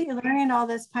 Where are you learning all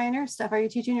this pioneer stuff? Are you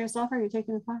teaching yourself or are you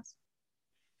taking a class?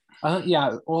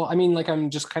 Yeah, well, I mean, like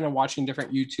I'm just kind of watching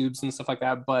different YouTubes and stuff like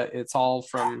that, but it's all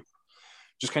from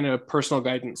just kind of personal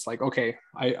guidance. Like, okay,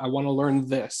 I want to learn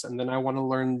this, and then I want to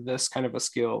learn this kind of a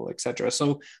skill, etc.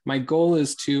 So my goal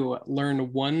is to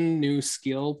learn one new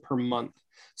skill per month.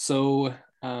 So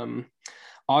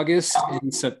August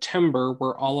and September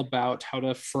were all about how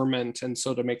to ferment, and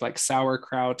so to make like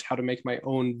sauerkraut, how to make my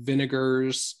own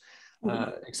vinegars,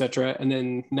 etc. And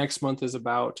then next month is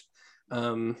about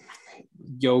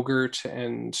yogurt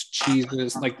and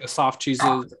cheeses, like the soft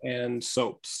cheeses and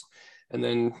soaps, and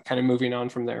then kind of moving on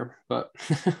from there. But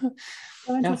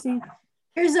so interesting.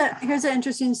 Yeah. Here's an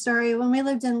interesting story. When we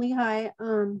lived in Lehigh,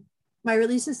 my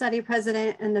Relief Society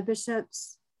president and the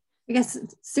bishop's, I guess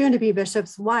soon to be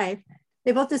bishop's wife,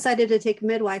 they both decided to take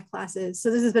midwife classes.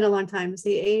 So this has been a long time,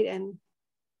 say 8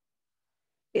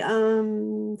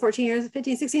 and 14 years,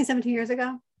 15, 16, 17 years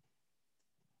ago.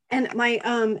 And my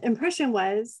impression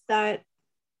was that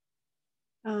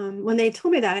when they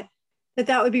told me that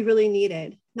would be really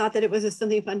needed. Not that it was just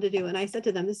something fun to do. And I said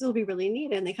to them, this will be really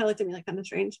needed. And they kind of looked at me like, kind of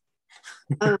strange.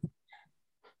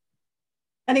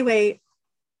 Anyway,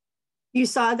 you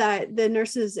saw that the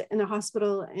nurses in the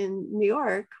hospital in New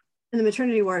York, in the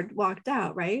maternity ward, walked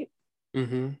out, right?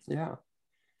 Yeah.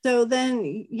 So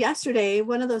then yesterday,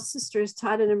 one of those sisters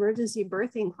taught an emergency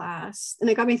birthing class. And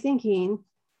it got me thinking,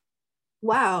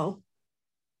 wow,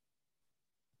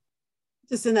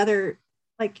 just another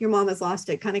like your mom has lost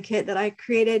it kind of kit that I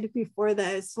created before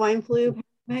the swine flu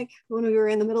pandemic. When we were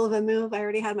in the middle of a move, I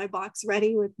already had my box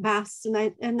ready with masks and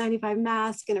N95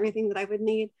 mask and everything that I would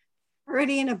need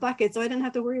already in a bucket. So I didn't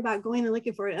have to worry about going and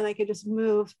looking for it. And I could just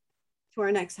move to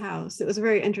our next house. It was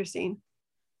very interesting.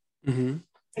 I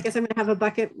guess I'm gonna have a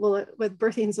bucket with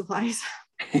birthing supplies.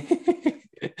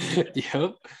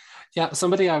 Yep. Yeah,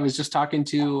 somebody I was just talking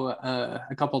to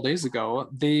a couple of days ago,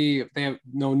 they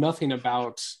know nothing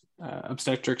about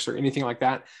obstetrics or anything like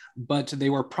that, but they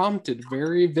were prompted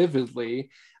very vividly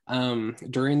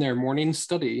during their morning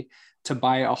study to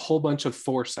buy a whole bunch of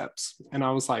forceps. And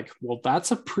I was like, well, that's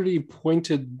a pretty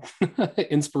pointed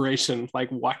inspiration. Like,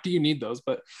 why do you need those?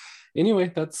 But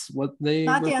anyway, that's what they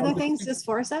not the other things, just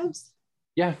forceps.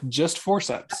 Yeah, just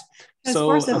forceps. So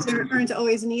forceps aren't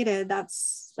always needed.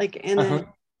 That's like in an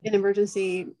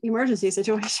emergency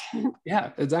situation.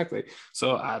 Yeah, exactly.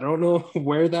 So I don't know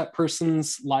where that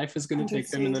person's life is going to take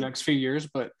them in the next few years,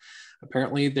 but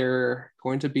apparently they're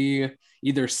going to be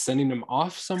either sending them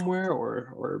off somewhere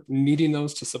or needing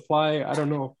those to supply. I don't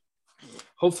know.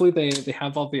 Hopefully they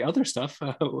have all the other stuff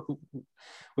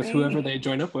with whoever they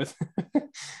join up with.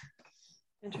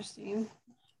 Interesting.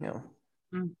 Yeah.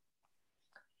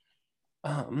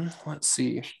 Let's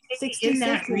see. In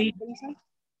that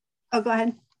oh, go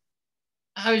ahead.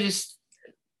 I was just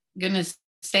gonna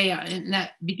say in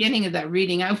that beginning of that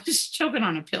reading, I was choking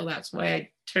on a pill. That's why I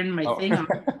turned my thing on.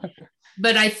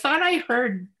 But I thought I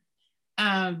heard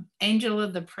Angel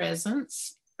of the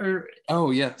Presence. Or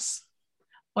oh yes.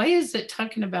 Why is it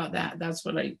talking about that? That's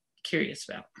what I'm curious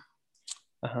about.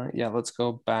 Yeah, let's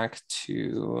go back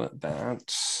to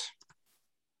that.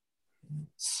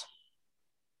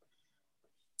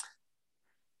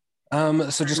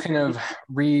 So just kind of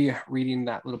rereading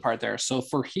that little part there. So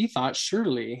for he thought,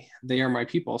 surely they are my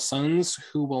people, sons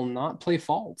who will not play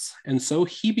false. And so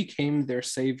he became their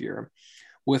savior.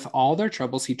 With all their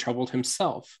troubles, he troubled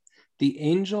himself, the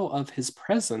angel of his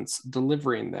presence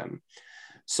delivering them.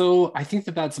 So I think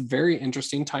that that's very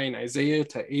interesting, tying Isaiah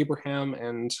to Abraham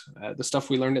and the stuff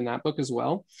we learned in that book as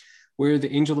well, where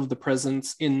the angel of the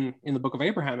presence in the book of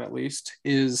Abraham, at least,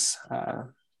 is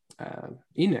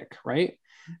Enoch, right?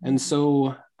 And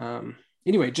so,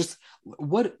 anyway, just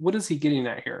what is he getting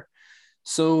at here?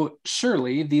 So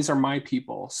surely these are my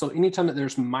people. So anytime that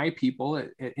there's my people,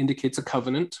 it indicates a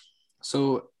covenant.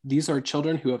 So these are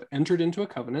children who have entered into a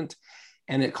covenant,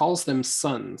 and it calls them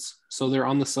sons. So they're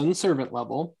on the son servant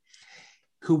level,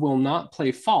 who will not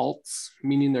play false,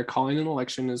 meaning their calling and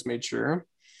election is made sure.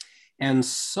 And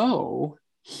so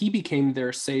he became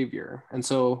their savior. And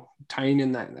so tying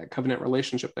in that covenant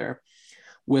relationship there.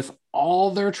 With all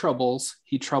their troubles,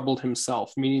 he troubled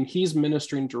himself, meaning he's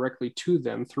ministering directly to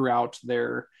them throughout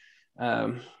their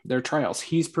trials.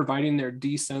 He's providing their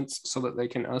descents so that they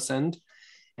can ascend,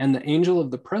 and the angel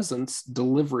of the presence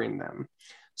delivering them.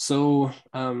 So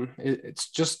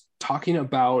it's just talking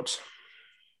about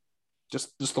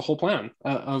just the whole plan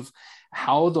of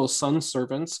how those son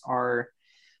servants are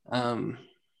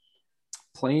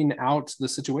playing out the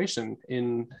situation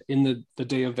in the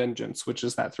day of vengeance, which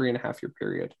is that 3.5-year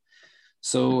period.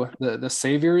 So the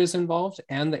savior is involved,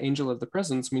 and the angel of the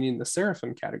presence, meaning the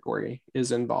seraphim category,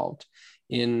 is involved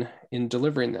in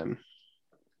delivering them.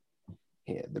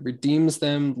 That redeems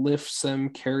them, lifts them,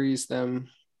 carries them,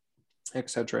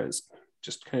 etc. Is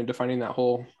just kind of defining that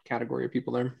whole category of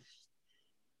people there.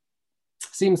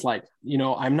 Seems like,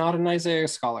 I'm not an Isaiah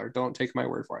scholar. Don't take my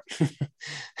word for it.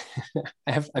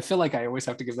 I feel like I always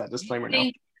have to give that disclaimer now.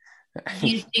 Do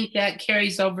you think that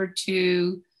carries over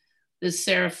to the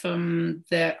seraphim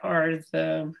that are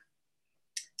the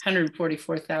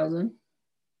 144,000?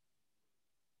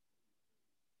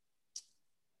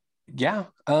 Yeah.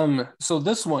 So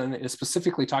this one is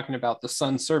specifically talking about the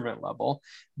son servant level,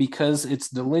 because it's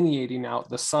delineating out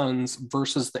the sons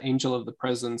versus the angel of the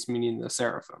presence, meaning the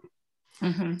seraphim.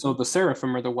 Mm-hmm. So the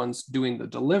seraphim are the ones doing the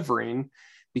delivering,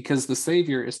 because the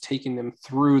savior is taking them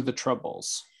through the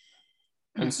troubles.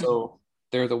 And mm-hmm. So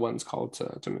they're the ones called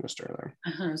to minister there.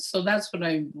 Uh-huh. So that's what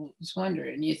I was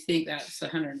wondering. You think that's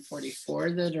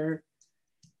 144 that are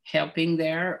helping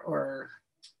there, or?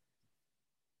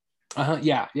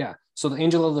 Yeah. So the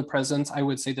angel of the presence, I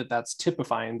would say that that's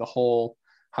typifying the whole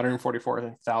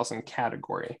 144,000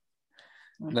 category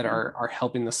mm-hmm. that are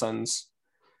helping the sons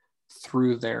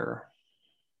through their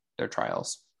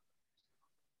trials.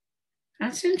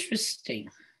 That's interesting.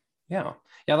 Yeah,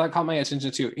 that caught my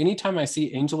attention too. Anytime I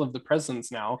see angel of the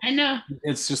presence now, I know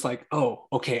it's just like, oh,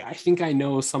 okay, I think I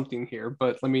know something here,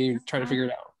 but let me try to figure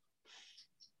it out.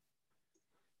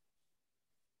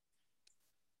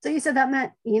 So you said that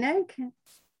meant Enoch?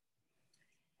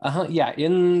 Yeah,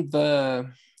 in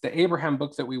the Abraham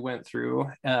book that we went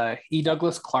through, E.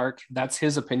 Douglas Clark, that's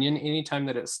his opinion. Anytime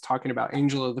that it's talking about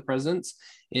angel of the presence,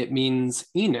 it means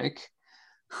Enoch,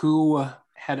 who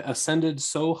had ascended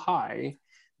so high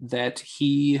that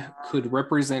he could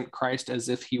represent Christ as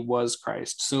if he was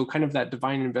Christ. So kind of that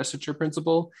divine investiture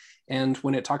principle. And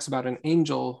when it talks about an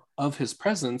angel of his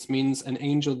presence, means an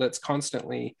angel that's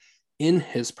constantly in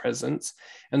his presence.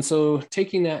 And so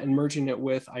taking that and merging it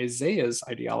with Isaiah's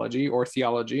ideology or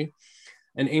theology,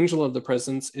 an angel of the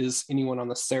presence is anyone on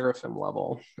the seraphim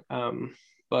level.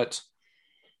 But,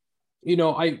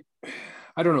 I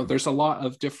don't know, there's a lot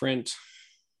of different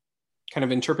kind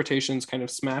of interpretations kind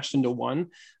of smashed into one.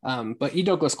 But E.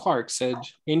 Douglas Clark said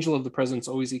angel of the presence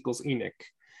always equals Enoch.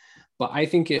 But I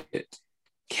think it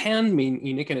can mean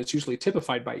Enoch, and it's usually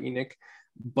typified by Enoch,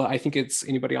 but I think it's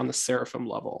anybody on the seraphim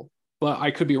level. But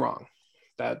I could be wrong.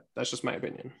 That's just my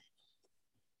opinion.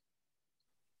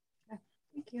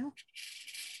 Thank you.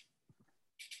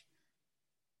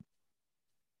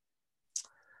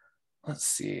 Let's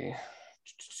see.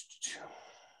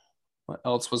 What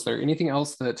else was there? Anything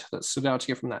else that stood out to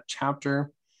you from that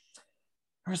chapter?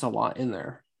 There's a lot in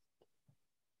there.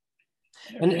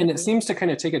 And it seems to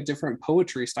kind of take a different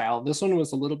poetry style. This one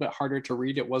was a little bit harder to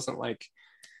read. It wasn't like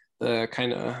the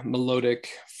kind of melodic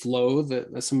flow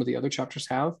that some of the other chapters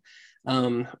have.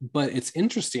 But it's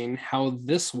interesting how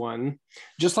this one,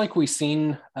 just like we've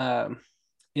seen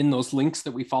in those links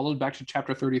that we followed back to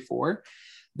chapter 34,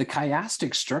 the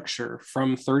chiastic structure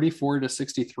from 34 to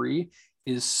 63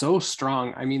 is so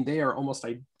strong. I mean, they are almost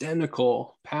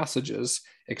identical passages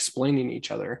explaining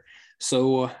each other.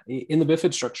 So in the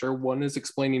Bifid structure, one is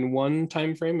explaining one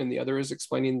time frame and the other is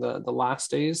explaining the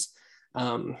last days.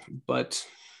 But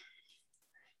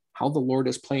how the Lord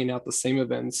is playing out the same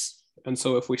events. And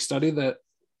so if we study the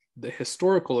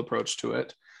historical approach to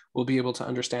it, we'll be able to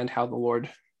understand how the Lord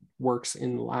works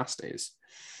in the last days.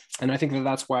 And I think that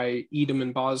that's why Edom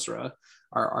and Bozrah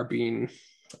are being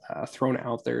thrown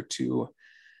out there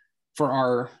for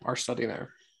our study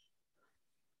there.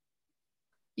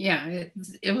 Yeah,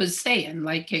 it was saying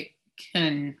like it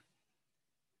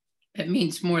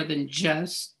means more than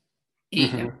just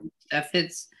Edom stuff.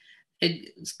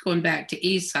 It's going back to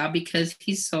Esau because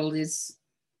he sold his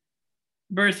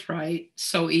birthright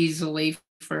so easily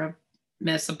for a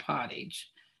mess of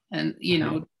pottage. And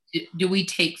do we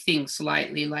take things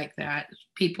lightly like that?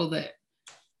 People that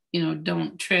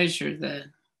don't treasure the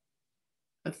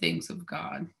things of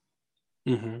God.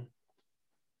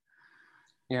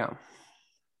 Yeah,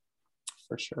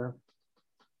 for sure.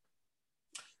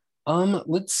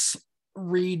 Let's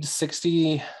read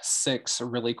 66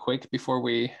 really quick before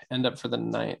we end up for the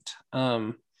night.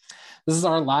 This is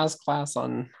our last class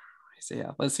on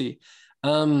Isaiah. Let's see.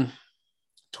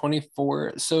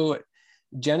 24. So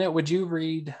Janet, would you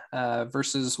read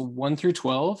verses 1 through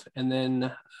 12? And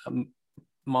then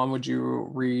Mom, would you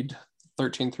read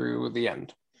 13 through the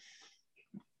end?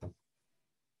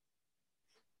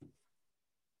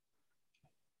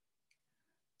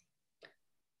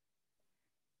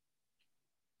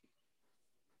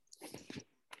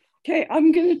 Okay,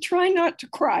 I'm going to try not to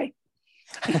cry.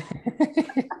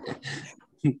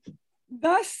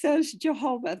 Thus says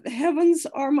Jehovah, the heavens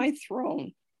are my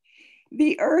throne.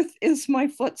 The earth is my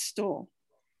footstool.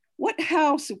 What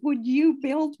house would you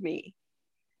build me?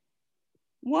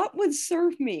 What would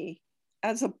serve me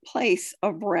as a place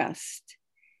of rest?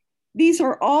 These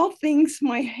are all things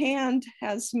my hand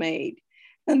has made,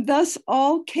 and thus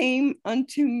all came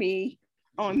unto me.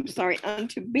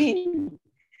 Unto being,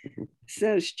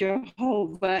 says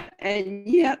Jehovah, and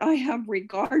yet I have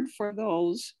regard for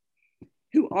those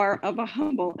who are of a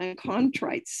humble and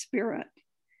contrite spirit,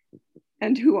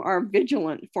 and who are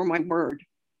vigilant for my word.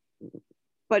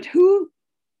 But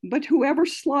whoever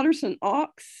slaughters an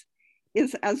ox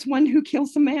is as one who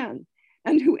kills a man,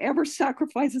 and whoever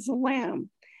sacrifices a lamb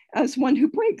as one who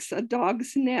breaks a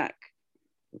dog's neck.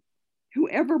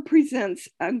 Whoever presents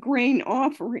a grain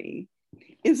offering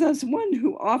is as one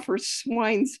who offers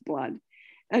swine's blood,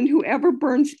 and whoever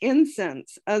burns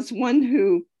incense as one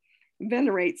who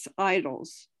venerates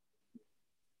idols.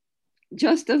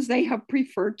 Just as they have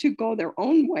preferred to go their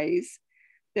own ways,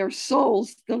 their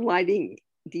souls delighting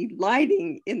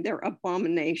in their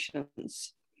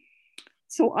abominations.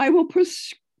 So I will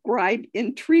prescribe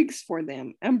intrigues for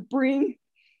them and bring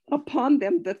upon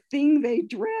them the thing they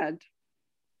dread.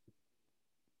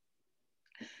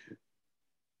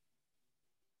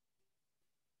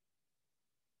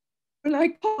 When I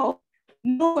called,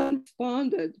 no one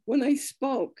responded. When I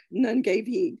spoke, none gave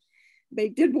heed. They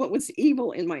did what was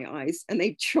evil in my eyes, and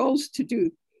they chose to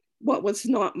do what was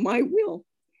not my will.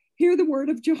 Hear the word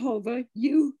of Jehovah,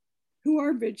 you who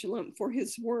are vigilant for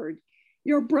his word,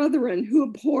 your brethren who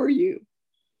abhor you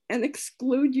and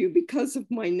exclude you because of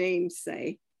my name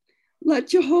say, let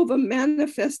Jehovah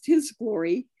manifest his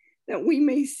glory, that we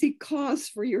may see cause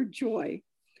for your joy.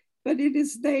 But it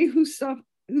is they who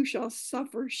shall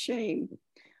suffer shame.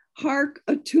 Hark,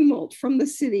 a tumult from the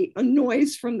city, a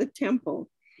noise from the temple.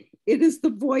 It is the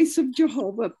voice of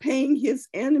Jehovah paying his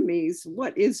enemies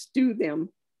what is due them.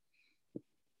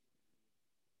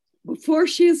 Before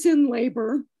she is in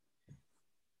labor,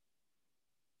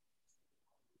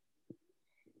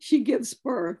 she gives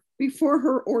birth. Before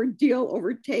her ordeal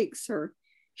overtakes her,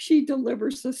 she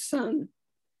delivers a son.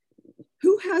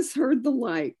 Who has heard the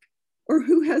like, or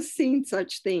who has seen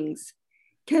such things?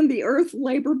 Can the earth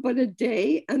labor but a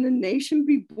day, and a nation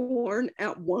be born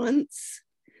at once?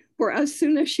 For as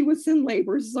soon as she was in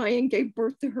labor, Zion gave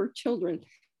birth to her children.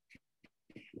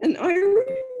 And I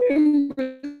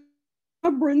remember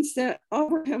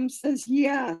Abraham says,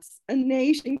 yes, a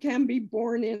nation can be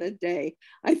born in a day.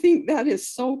 I think that is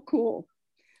so cool.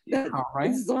 That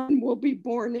Zion will be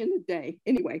born in a day.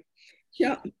 Anyway,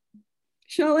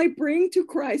 shall I bring to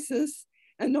crisis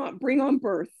and not bring on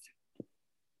birth?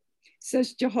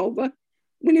 Says Jehovah.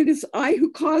 When it is I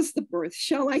who caused the birth,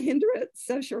 shall I hinder it?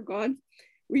 Says your God.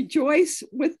 Rejoice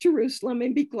with Jerusalem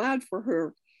and be glad for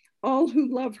her. All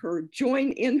who love her,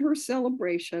 join in her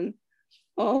celebration.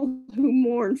 All who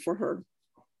mourn for her.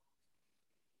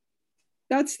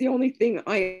 That's the only thing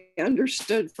I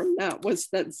understood from that, was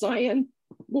that Zion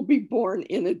will be born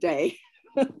in a day.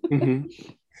 Mm-hmm.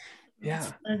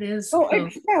 Yeah. That is. So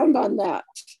expound on that.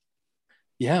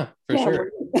 Yeah, for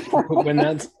sure. When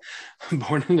that's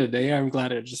born in a day, I'm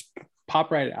glad it just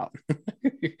popped right out.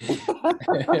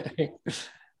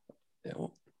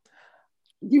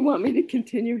 Do you want me to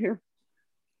continue here?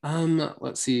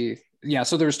 Let's see. Yeah,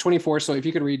 so there's 24. So if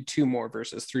you could read 2 more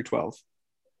verses through 12.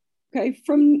 Okay,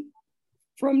 from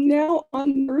now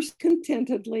on, nurse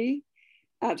contentedly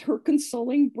at her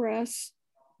consoling breast,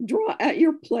 draw at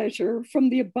your pleasure from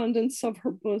the abundance of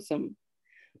her bosom.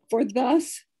 For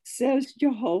thus says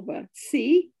Jehovah,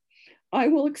 see, I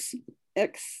will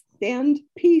extend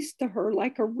peace to her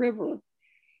like a river,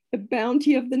 the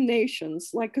bounty of the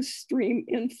nations like a stream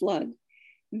in flood.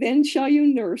 Then shall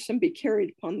you nurse and be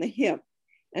carried upon the hip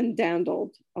and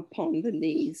dandled upon the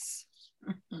knees.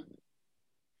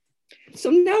 So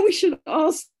now we should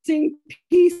all sing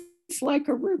peace like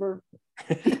a river.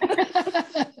 I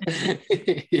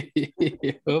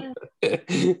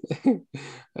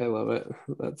love it.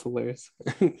 That's hilarious.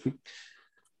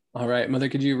 All right, Mother,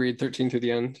 could you read 13 to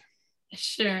the end?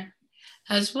 Sure.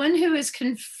 As one who is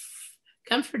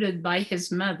comforted by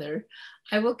his mother,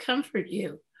 I will comfort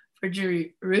you. For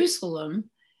Jerusalem,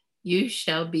 you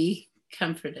shall be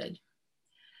comforted.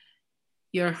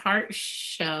 Your heart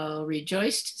shall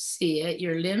rejoice to see it.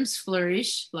 Your limbs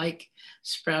flourish like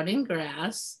sprouting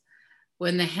grass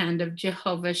when the hand of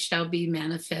Jehovah shall be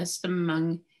manifest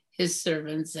among his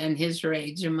servants and his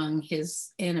rage among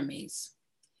his enemies.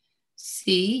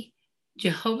 See,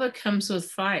 Jehovah comes with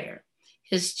fire.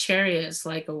 His chariot is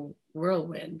like a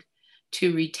whirlwind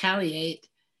to retaliate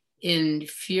in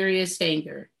furious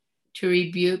anger, to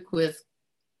rebuke with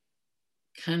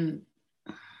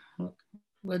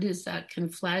what is that?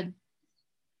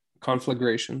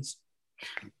 Conflagrations.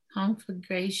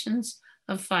 Conflagrations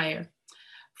of fire.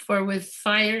 For with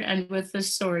fire and with the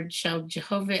sword shall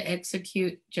Jehovah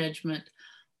execute judgment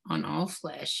on all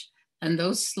flesh, and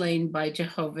those slain by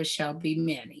Jehovah shall be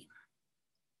many.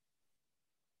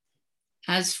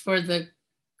 As for the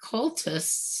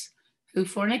cultists who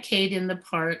fornicate in the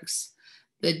parks,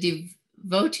 the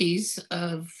devotees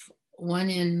of one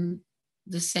in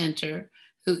the center,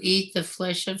 who eat the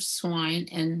flesh of swine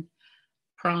and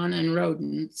prawn and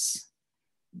rodents,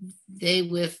 they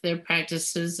with their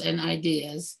practices and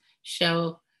ideas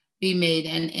shall be made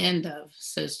an end of,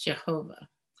 says Jehovah.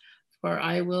 For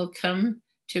I will come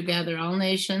to gather all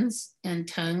nations and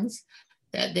tongues,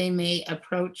 that they may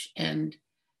approach and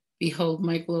behold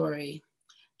my glory.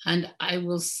 And I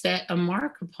will set a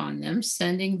mark upon them,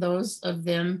 sending those of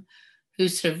them who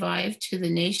survived to the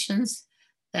nations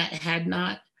that had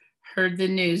not heard the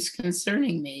news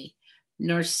concerning me,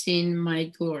 nor seen my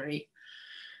glory,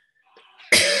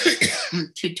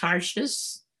 to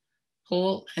Tarshish,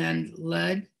 Pul, and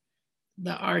Lud,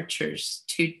 the archers,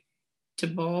 to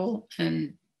Tabal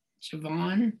and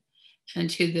Javan, and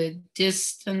to the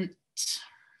distant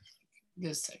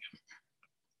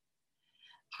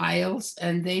isles,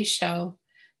 and they shall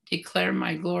declare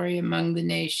my glory among the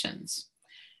nations.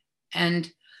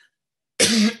 And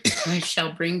I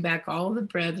shall bring back all the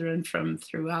brethren from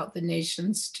throughout the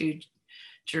nations to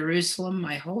Jerusalem,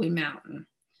 my holy mountain,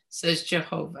 says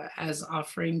Jehovah, as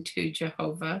offering to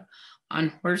Jehovah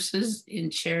on horses, in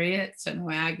chariots and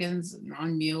wagons, and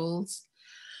on mules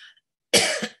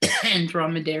and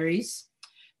dromedaries,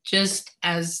 just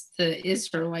as the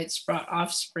Israelites brought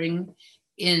offspring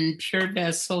in pure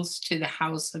vessels to the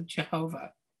house of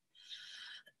Jehovah.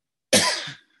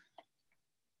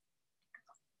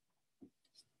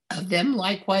 Of them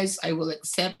likewise I will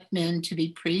accept men to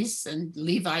be priests and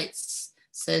Levites,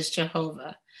 says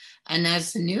Jehovah. And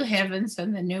as the new heavens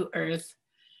and the new earth,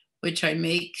 which I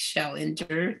make, shall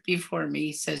endure before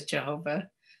me, says Jehovah,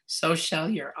 so shall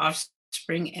your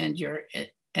offspring and your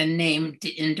name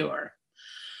endure.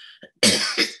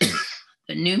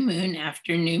 The new moon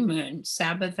after new moon,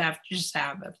 Sabbath after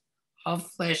Sabbath, all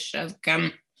flesh shall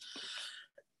come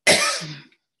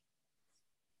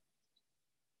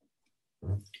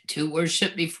to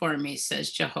worship before me,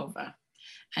 says Jehovah.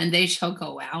 And they shall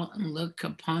go out and look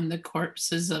upon the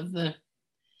corpses of the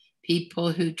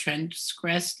people who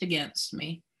transgressed against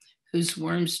me, whose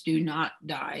worms do not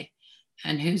die,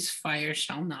 and whose fire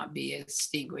shall not be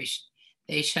extinguished.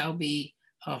 They shall be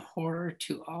a horror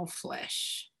to all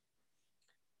flesh.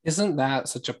 Isn't that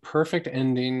such a perfect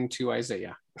ending to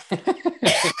Isaiah?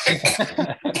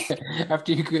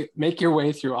 After you could make your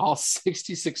way through all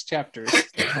 66 chapters,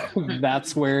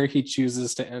 that's where he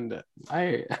chooses to end it.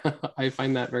 I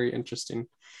find that very interesting.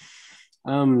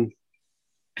 But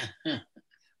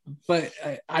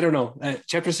I don't know.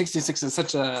 Chapter 66 is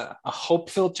such a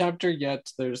hope-filled chapter, yet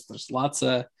there's lots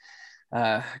of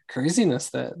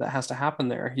craziness that has to happen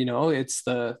there. You know, it's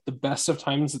the best of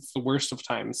times, it's the worst of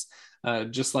times.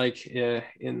 Just like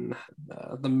in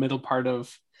the middle part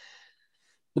of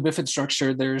the Bifid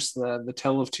structure, there's the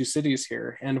tale of two cities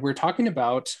here, and we're talking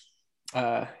about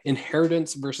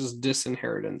inheritance versus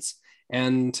disinheritance,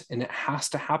 and it has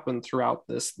to happen throughout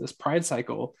this pride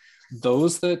cycle.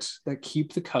 Those that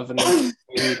keep the covenant,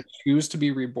 who choose to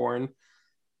be reborn,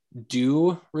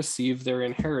 do receive their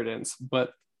inheritance,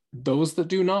 but those that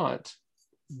do not,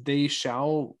 they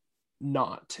shall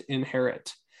not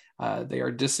inherit. They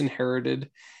are disinherited,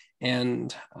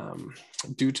 and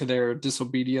due to their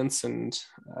disobedience and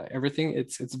everything,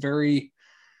 it's very,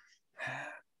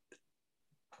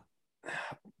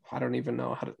 I don't even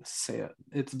know how to say it.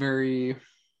 It's very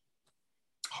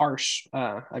harsh.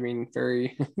 I mean,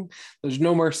 very, there's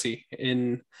no mercy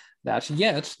in that.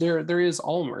 Yet there is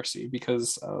all mercy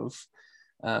because of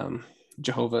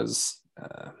Jehovah's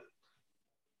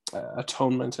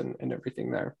atonement and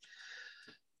everything there.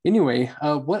 Anyway,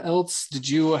 what else did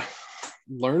you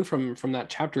learn from that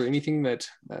chapter? Anything that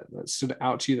stood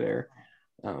out to you there?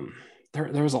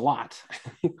 There was a lot,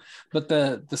 but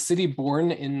the city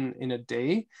born in a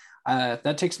day,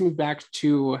 that takes me back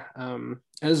to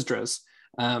Esdras.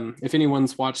 If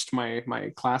anyone's watched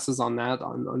my classes on that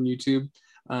on YouTube,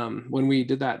 when we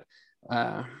did that,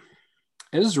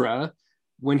 Ezra,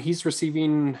 when he's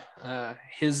receiving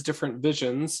his different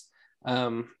visions,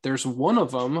 there's one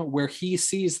of them where he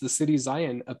sees the city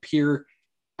Zion appear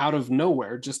out of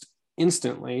nowhere, just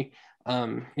instantly,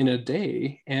 in a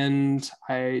day. And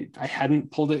I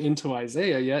hadn't pulled it into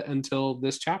Isaiah yet until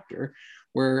this chapter,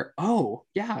 where, oh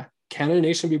yeah, can a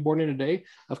nation be born in a day?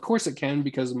 Of course it can,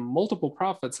 because multiple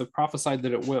prophets have prophesied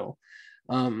that it will.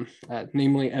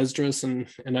 Namely Esdras and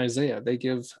Isaiah. They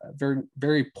give very,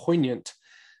 very poignant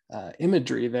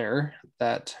imagery there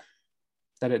that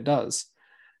it does,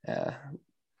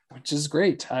 which is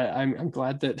great. I'm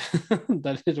glad that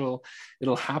that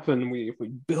it'll happen. We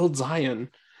build Zion.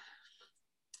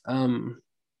 Because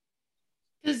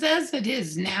as it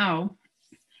is now,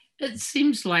 it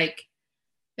seems like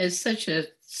it's such a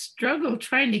struggle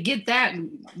trying to get that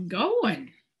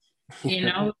going, you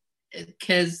know,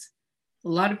 because a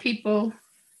lot of people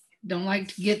don't like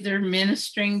to get their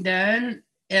ministering done.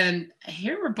 And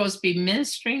here we're supposed to be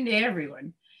ministering to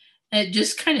everyone. And it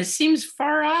just kind of seems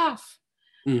far off,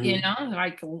 you know,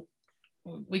 like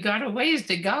we got a ways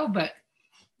to go, but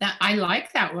I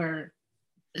like that, where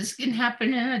this can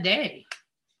happen in a day.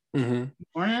 Born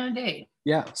in a day.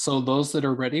 Yeah, so those that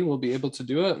are ready will be able to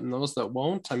do it, and those that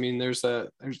won't, I mean, there's a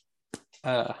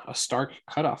stark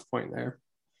cutoff point there.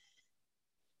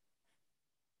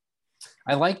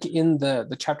 I like in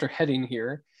the chapter heading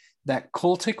here that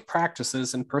cultic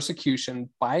practices and persecution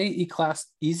by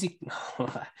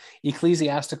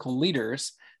ecclesiastical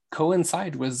leaders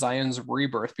coincide with Zion's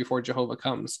rebirth before Jehovah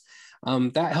comes.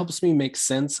 That helps me make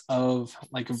sense of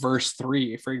like verse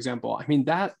 3, for example. I mean,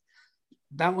 that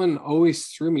one always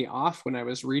threw me off when I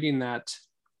was reading that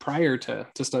prior to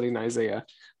studying Isaiah.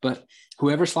 But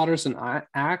whoever slaughters an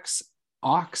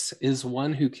ox is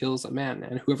one who kills a man,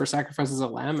 and whoever sacrifices a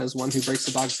lamb is one who breaks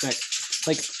a dog's neck.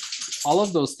 Like, all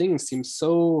of those things seem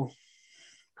so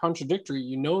contradictory.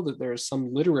 You know that there's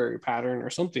some literary pattern or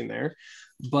something there,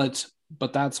 but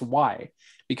that's why,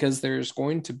 because there's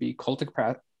going to be cultic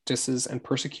practices and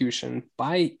persecution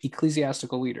by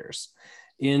ecclesiastical leaders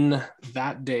in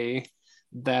that day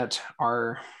that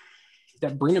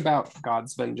bring about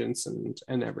God's vengeance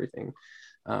and everything.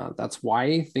 That's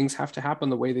why things have to happen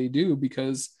the way they do,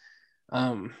 because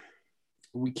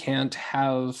we can't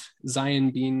have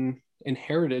Zion being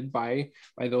inherited by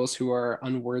those who are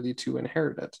unworthy to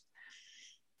inherit it.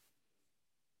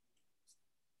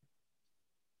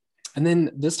 And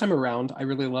then this time around, I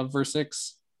really love verse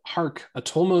 6. Hark, a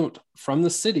tumult from the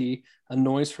city, a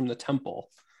noise from the temple.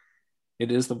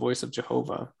 It is the voice of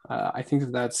Jehovah. I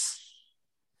think that's,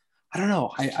 I don't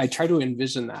know. I try to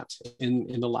envision that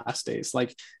in the last days.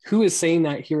 Like, who is saying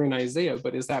that here in Isaiah?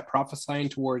 But is that prophesying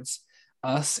towards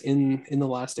us in the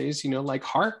last days? You know, like,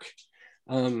 hark.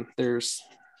 There's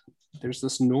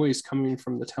this noise coming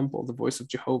from the temple, the voice of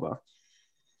Jehovah.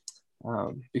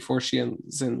 Before she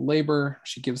is in labor,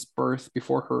 she gives birth.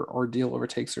 Before her ordeal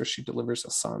overtakes her, she delivers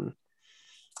a son.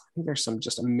 I think there's some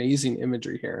just amazing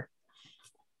imagery here.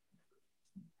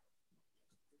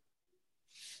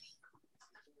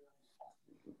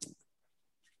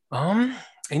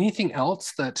 Anything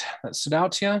else that stood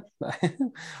out to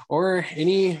you? Or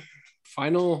any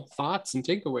final thoughts and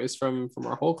takeaways from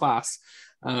our whole class?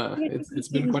 It's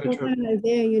been quite a trip.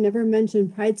 Isaiah, you never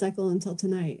mentioned Pride Cycle until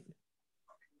tonight.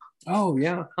 Oh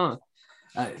yeah, huh?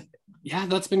 Yeah,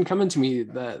 that's been coming to me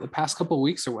the past couple of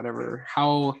weeks or whatever.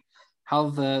 How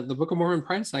the Book of Mormon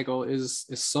Pride Cycle is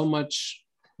so much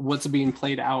what's being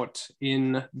played out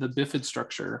in the Bifid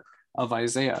structure of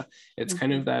Isaiah. It's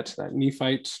kind of that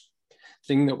Nephite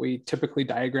thing that we typically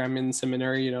diagram in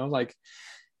seminary, you know, like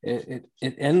it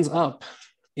ends up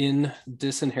in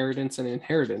disinheritance and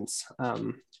inheritance.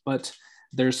 But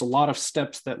there's a lot of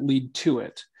steps that lead to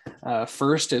it.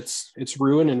 First, it's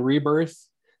ruin and rebirth,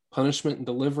 punishment and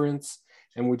deliverance,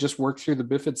 and we just work through the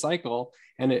Bifid cycle,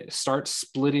 and it starts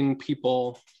splitting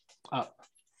people up.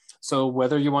 So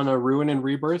whether you want to ruin and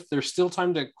rebirth, there's still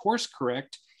time to course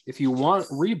correct if you want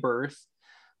rebirth,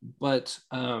 but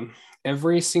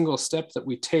every single step that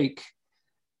we take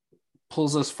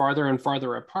pulls us farther and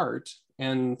farther apart,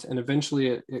 and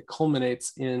eventually it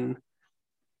culminates in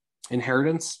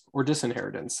inheritance or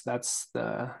disinheritance. That's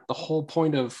the whole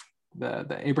point of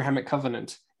the Abrahamic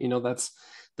covenant. You know, that's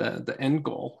the end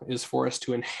goal, is for us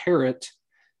to inherit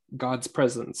God's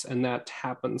presence, and that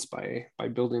happens by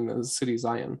building the city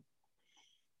Zion.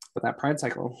 But that pride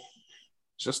cycle,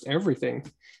 just everything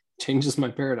changes my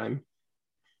paradigm.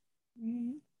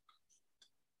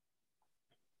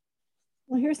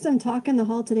 Well, here's some talk in the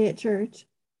hall today at church.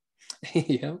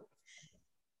 Yeah.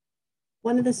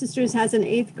 One of the sisters has an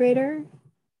 8th grader,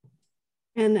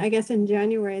 and I guess in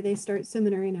January they start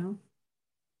seminary now.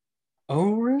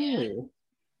 Oh, really?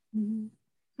 Mm-hmm.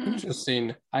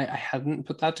 Interesting. I hadn't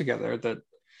put that together,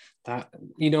 that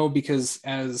you know, because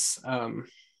as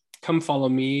Come Follow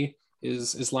Me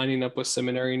is lining up with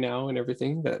seminary now and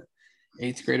everything, that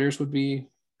 8th graders would be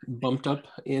bumped up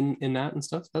in that and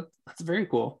stuff. That's very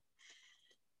cool.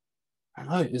 I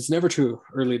love it. It's never too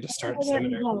early to start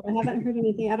seminary. No, I haven't heard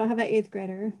anything. I don't have an 8th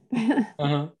grader.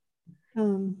 Uh-huh.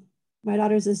 My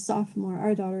daughter's a sophomore.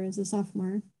 Our daughter is a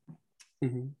sophomore.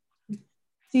 Mm-hmm.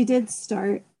 She did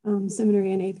start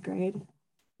seminary in 8th grade.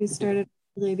 We started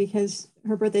early because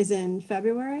her birthday's in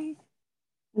February,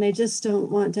 and I just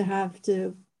don't want to have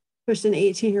to push an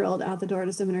 18-year-old out the door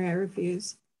to seminary. I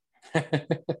refuse.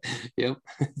 Yep,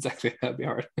 exactly. That'd be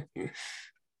hard.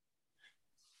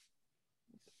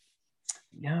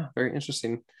 Yeah, very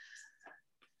interesting.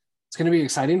 It's going to be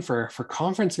exciting for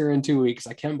conference here in 2 weeks.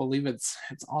 I can't believe it's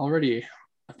already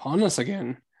upon us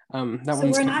again. So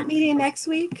we're not meeting next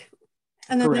week?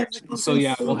 And then correct. So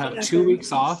yeah, we'll have 2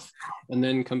 weeks off and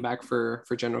then come back for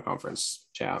general conference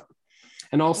chat.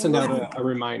 And I'll send out a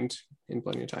remind in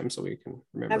plenty of time so we can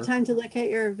remember. I have time to look at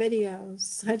your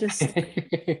videos.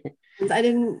 I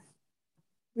didn't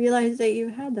realize that you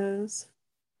had those.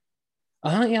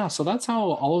 Yeah, so that's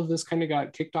how all of this kind of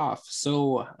got kicked off.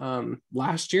 So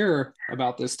last year,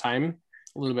 about this time,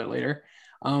 a little bit later,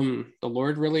 the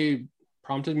Lord really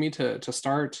prompted me to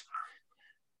start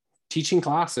teaching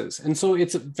classes. And so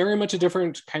it's very much a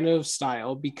different kind of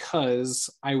style, because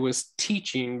I was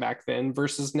teaching back then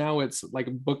versus now it's like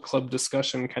book club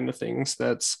discussion kind of things.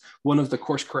 That's one of the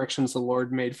course corrections the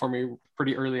Lord made for me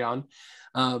pretty early on.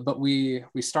 But we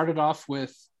started off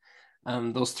with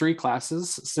those 3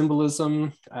 classes: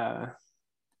 symbolism,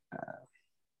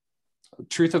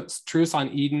 truth on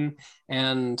Eden,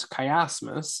 and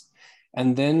chiasmus.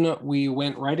 And then we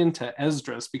went right into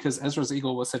Esdras, because Esdras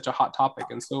Eagle was such a hot topic.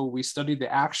 And so we studied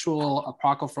the actual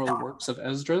apocryphal works of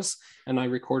Esdras, and I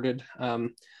recorded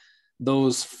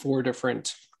those 4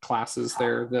 different classes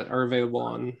there that are available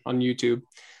on YouTube.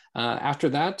 After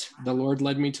that, the Lord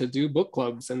led me to do book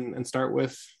clubs and start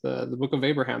with the Book of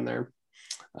Abraham there.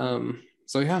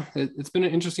 So yeah, it's been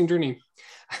an interesting journey.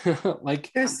 Like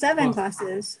there's 7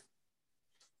 classes.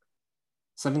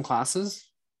 7 classes?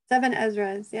 7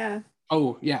 Ezras, yeah.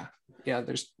 Oh yeah,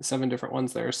 there's 7 different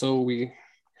ones there. So we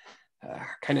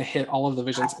kind of hit all of the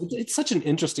visions. It's such an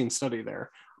interesting study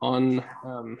there on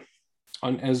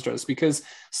Esdras, because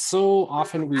so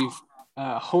often we've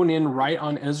honed in right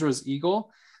on Ezra's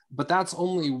eagle, but that's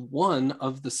only one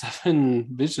of the 7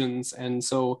 visions. And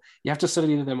so you have to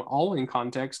study them all in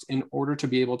context in order to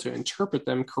be able to interpret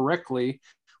them correctly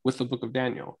with the book of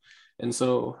Daniel. And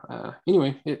so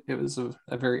anyway, it was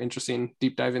a very interesting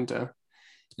deep dive into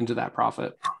that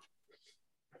prophet.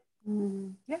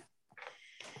 Yeah.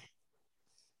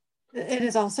 It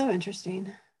is also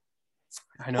interesting.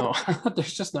 I know.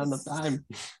 There's just not enough time.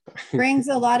 Brings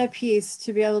a lot of peace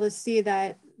to be able to see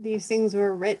that these things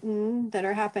were written that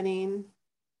are happening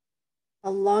a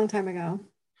long time ago.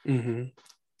 Mm-hmm.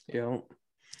 Yeah.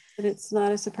 And it's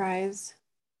not a surprise.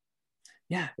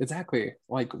 Yeah, exactly.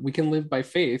 Like, we can live by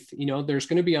faith. You know, there's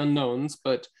going to be unknowns,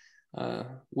 but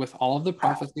with all of the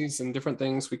prophecies and different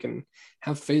things, we can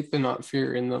have faith and not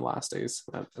fear in the last days.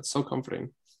 That's so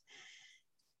comforting.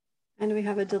 And we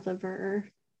have a deliverer.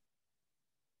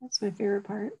 That's my favorite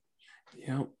part.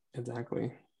 Yeah,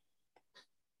 exactly.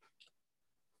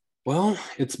 Well,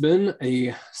 it's been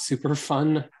a super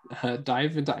fun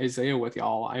dive into Isaiah with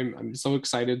y'all. I'm so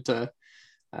excited to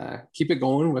keep it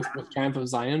going with Triumph of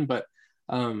Zion, but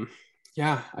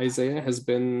Yeah, Isaiah has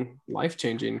been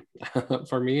life-changing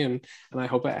for me, and I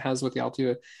hope it has with y'all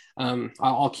too.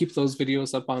 I'll keep those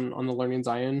videos up on the Learning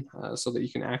Zion so that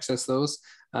you can access those.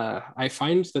 I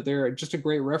find that they're just a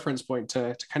great reference point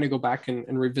to kind of go back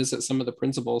and revisit some of the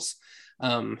principles.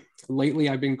 Lately,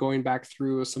 I've been going back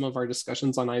through some of our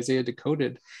discussions on Isaiah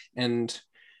Decoded and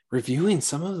reviewing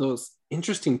some of those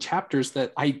interesting chapters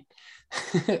that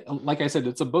like I said,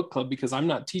 it's a book club because I'm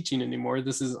not teaching anymore.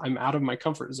 I'm out of my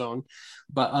comfort zone.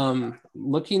 But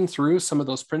looking through some of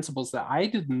those principles that I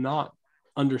did not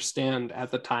understand at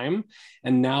the time,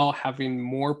 and now having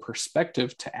more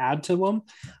perspective to add to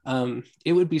them,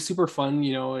 it would be super fun,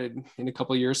 in a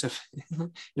couple of years,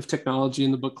 if technology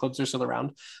and the book clubs are still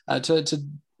around, to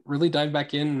really dive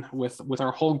back in with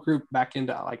our whole group back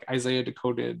into like Isaiah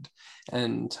Decoded,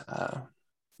 and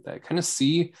kind of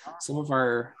see some of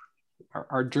our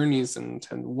journeys and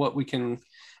what we can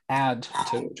add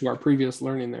to our previous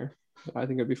learning there. I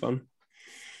think it'd be fun.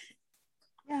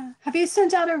 Yeah. Have you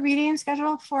sent out a reading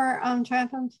schedule for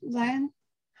Triumphant Zion?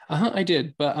 I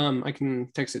did, but I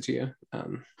can text it to you.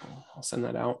 I'll send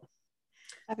that out.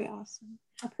 That'd be awesome.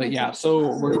 But yeah,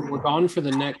 so we're gone for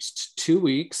the next 2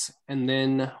 weeks, and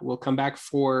then we'll come back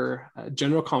for a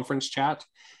general conference chat.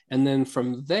 And then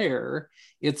from there,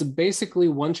 it's basically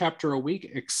one chapter a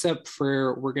week, except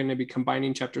for we're going to be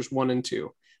combining chapters 1 and 2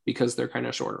 because they're kind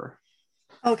of shorter.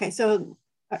 Okay, so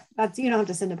that's, you don't have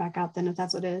to send it back out then if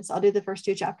that's what it is. I'll do the first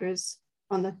 2 chapters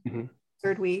on the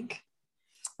third week.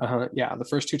 Yeah, the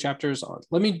first 2 chapters.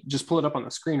 Let me just pull it up on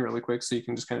the screen really quick so you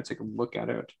can just kind of take a look at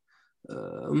it.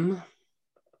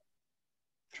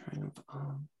 Triumph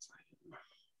on Zion.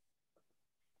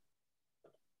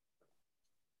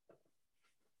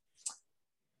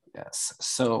 Yes,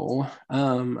 so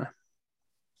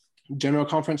general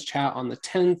conference chat on the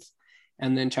 10th,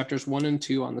 and then chapters 1 and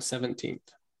 2 on the 17th.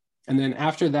 And then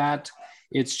after that,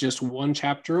 it's just 1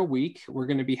 chapter a week. We're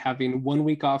going to be having 1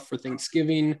 week off for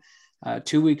Thanksgiving,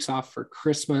 2 weeks off for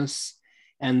Christmas,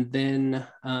 and then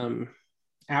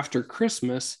after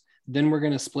Christmas, then we're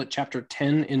going to split chapter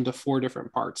 10 into 4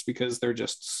 different parts because they're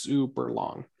just super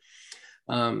long.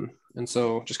 And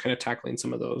so just kind of tackling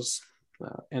some of those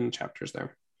end chapters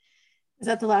there. Is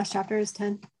that the last chapter is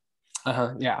 10?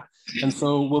 Yeah. And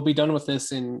so we'll be done with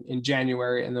this in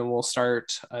January, and then we'll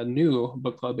start a new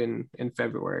book club in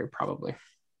February, probably.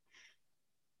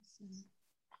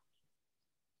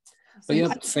 But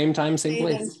yeah, same time, same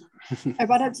place. I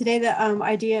brought up today the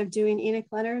idea of doing Enoch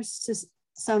letters to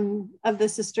some of the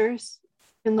sisters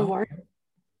in the ward.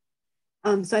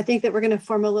 So I think that we're going to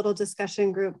form a little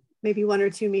discussion group, maybe 1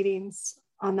 or 2 meetings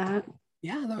on that.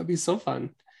 Yeah, that would be so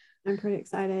fun. I'm pretty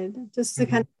excited just to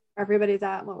kind of where everybody's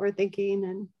at, what we're thinking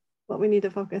and what we need to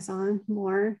focus on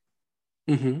more.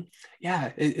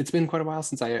 Yeah, it's been quite a while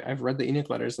since I've read the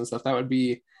Enoch letters and stuff. That would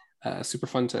be super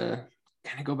fun to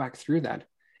kind of go back through that.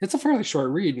 It's a fairly short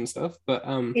read and stuff, but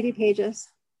 80 pages.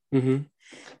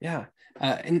 Yeah,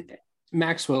 and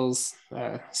Maxwell's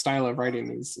style of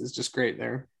writing is just great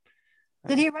there.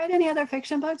 Did he write any other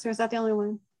fiction books, or is that the only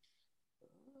one?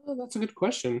 Oh, that's a good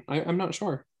question. I'm not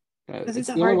sure. It's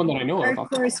the only one that I know of.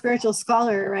 Hardcore spiritual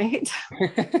scholar, right?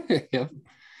 Yeah.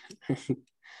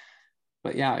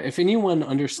 But yeah, if anyone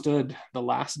understood the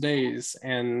last days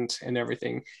and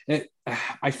everything,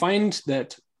 I find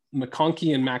that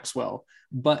McConkie and Maxwell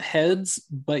butt heads,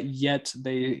 but yet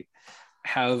they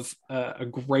have a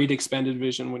great expanded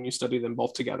vision when you study them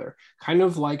both together. Kind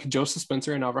of like Joseph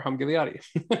Spencer and Avraham Gileadi.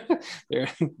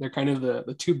 they're kind of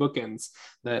the 2 bookends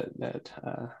that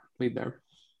lead there.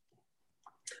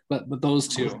 But those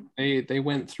 2, they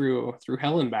went through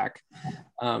hell and back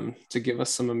to give us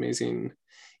some amazing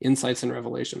insights and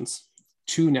revelations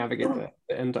to navigate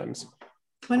the end times.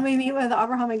 When we meet with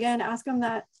Abraham again, ask him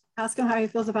how he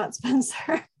feels about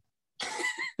Spencer.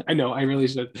 I know, I really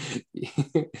should.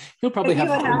 He'll probably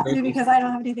have to, because I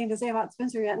don't have anything to say about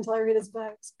Spencer yet until I read his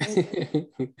books.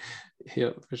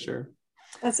 Yeah, for sure.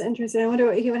 That's interesting. I wonder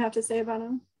what he would have to say about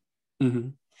him.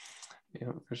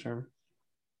 Yeah, for sure.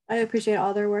 I appreciate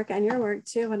all their work and your work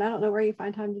too, and I don't know where you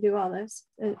find time to do all this.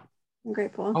 I'm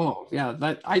grateful. Oh yeah,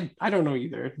 that I don't know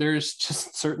either. There's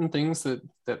just certain things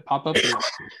that pop up and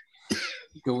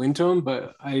go into them,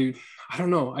 but I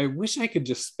don't know. I wish I could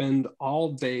just spend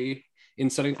all day in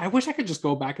studying. I wish I could just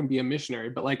go back and be a missionary,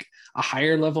 but like a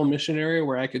higher level missionary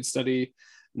where I could study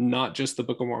not just the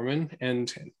Book of Mormon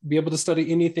and be able to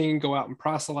study anything, go out and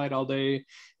proselyte all day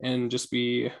and just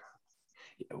be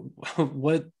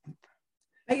what.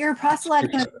 But your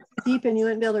proselyte is deep and you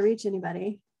wouldn't be able to reach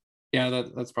anybody. Yeah,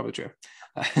 that's probably true.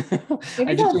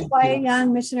 Maybe that's why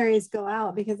young missionaries go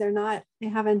out, because they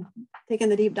haven't taken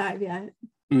the deep dive yet.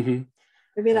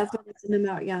 Maybe that's what it's in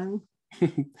about young.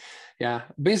 Yeah,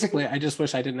 basically I just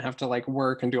wish I didn't have to like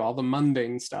work and do all the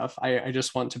mundane stuff. I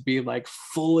just want to be like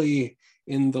fully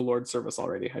in the Lord's service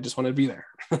already. I just want to be there.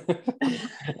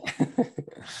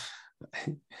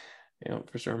 Yeah,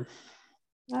 for sure.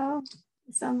 Well,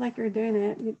 it sounds like you're doing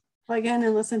it. You plug in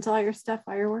and listen to all your stuff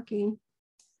while you're working.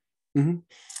 Mm-hmm.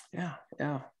 Yeah.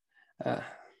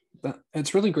 But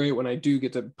it's really great when I do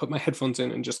get to put my headphones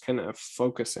in and just kind of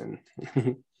focus in.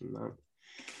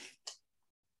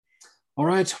 All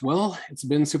right, well, it's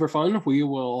been super fun. We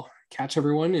will catch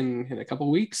everyone in a couple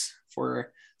of weeks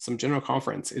for some general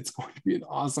conference. It's going to be an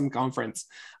awesome conference.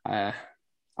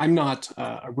 I'm not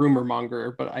a rumor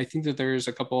monger, but I think that there's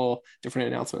a couple different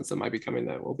announcements that might be coming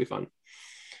that will be fun.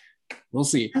 We'll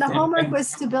see. And the homework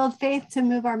was to build faith to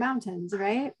move our mountains,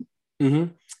 right?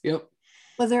 Mm-hmm. Yep.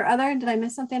 Was there other? Did I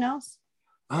miss something else?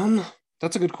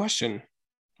 That's a good question.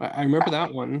 I remember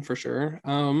that one for sure.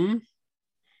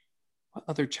 What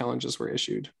other challenges were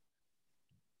issued?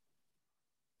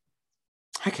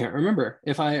 I can't remember.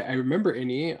 If I remember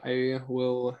any, I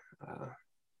will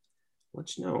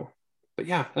let you know. But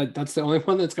yeah, that's the only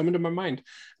one that's coming to my mind.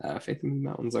 Faith in the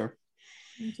Mountains are.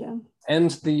 Yeah.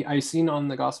 And I seen on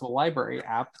the Gospel Library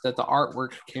app that the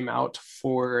artwork came out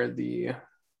for the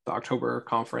October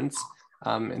conference.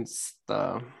 It's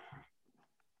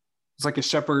like a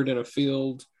shepherd in a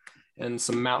field and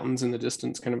some mountains in the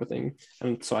distance, kind of a thing.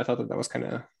 And so I thought that was kind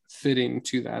of fitting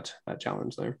to that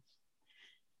challenge there.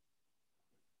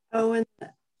 Oh, and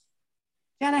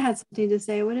Jana had something to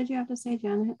say. What did you have to say,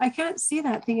 Jana? I can't see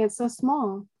that thing. It's so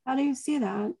small. How do you see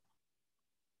that?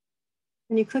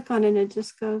 When you click on it, it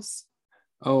just goes.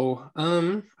 Oh, I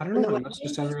don't know. I must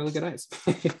just have really good eyes.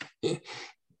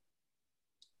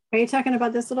 Are you talking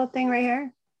about this little thing right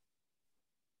here?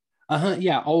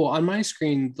 Yeah. Oh, on my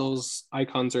screen, those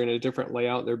icons are in a different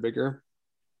layout. They're bigger.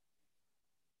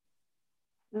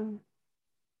 Oh.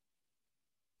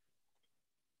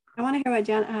 I want to hear what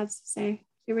Janet has to say.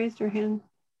 She raised her hand.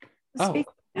 Speak,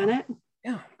 Janet.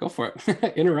 Yeah, go for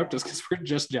it. Interrupt us because we're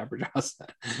just jabberjaws.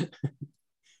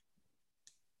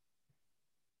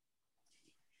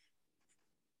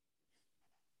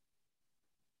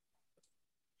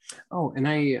 Oh, and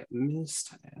I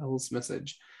missed Elle's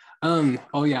message.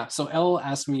 Oh yeah, so Elle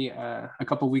asked me a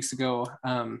couple weeks ago,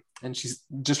 and she's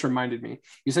just reminded me.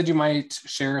 You said you might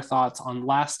share thoughts on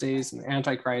last days and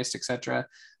Antichrist, etc.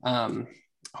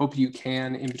 Hope you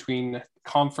can in between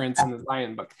conference and the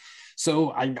Zion book.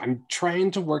 So I'm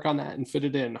trying to work on that and fit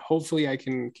it in. Hopefully I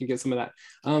can get some of that.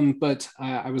 But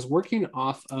I was working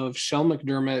off of Shel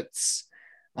McDermott's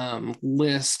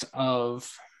list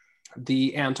of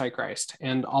the Antichrist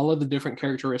and all of the different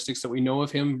characteristics that we know of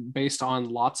him based on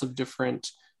lots of different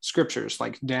scriptures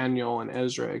like Daniel and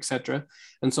Ezra, etc.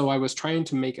 And so I was trying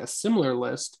to make a similar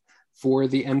list for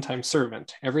the end time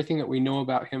servant, everything that we know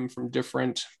about him from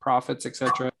different prophets,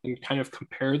 etc., and kind of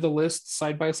compare the lists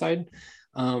side by side.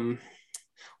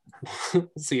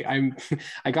 See, I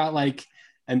got like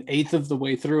an eighth of the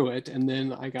way through it, and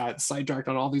then I got sidetracked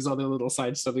on all these other little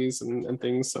side studies and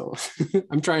things. So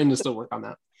I'm trying to still work on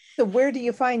that. So where do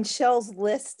you find Shell's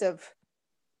list at?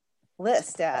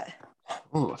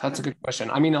 Oh, that's a good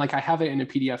question. I mean, like I have it in a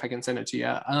PDF. I can send it to you.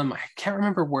 I can't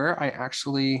remember where I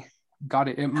actually got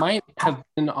it. It might have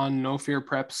been on No Fear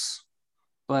Preps,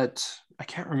 but I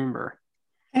can't remember.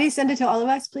 Can you send it to all of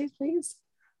us, please?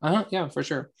 Yeah, for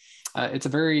sure. It's a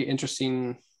very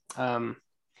interesting. So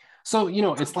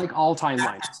it's like all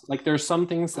timelines. Like there's some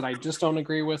things that I just don't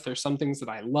agree with. There's some things that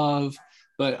I love.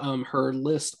 But her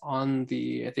list on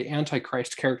the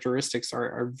Antichrist characteristics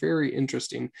are very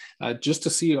interesting. Just to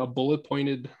see a bullet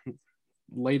pointed,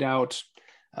 laid out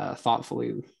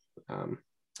thoughtfully.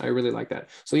 I really like that.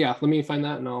 So yeah, let me find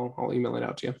that and I'll email it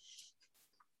out to you.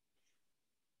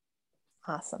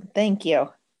 Awesome. Thank you.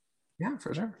 Yeah,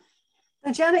 for sure.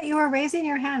 So Janet, you were raising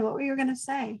your hand. What were you going to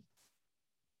say?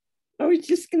 I was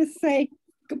just going to say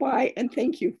goodbye and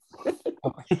thank you.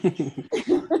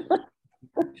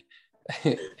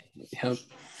 Yep.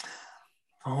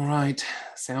 All right.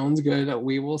 Sounds good.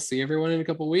 We will see everyone in a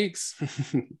couple of weeks.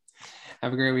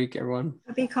 Have a great week, everyone.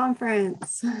 Happy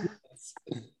conference. Yes.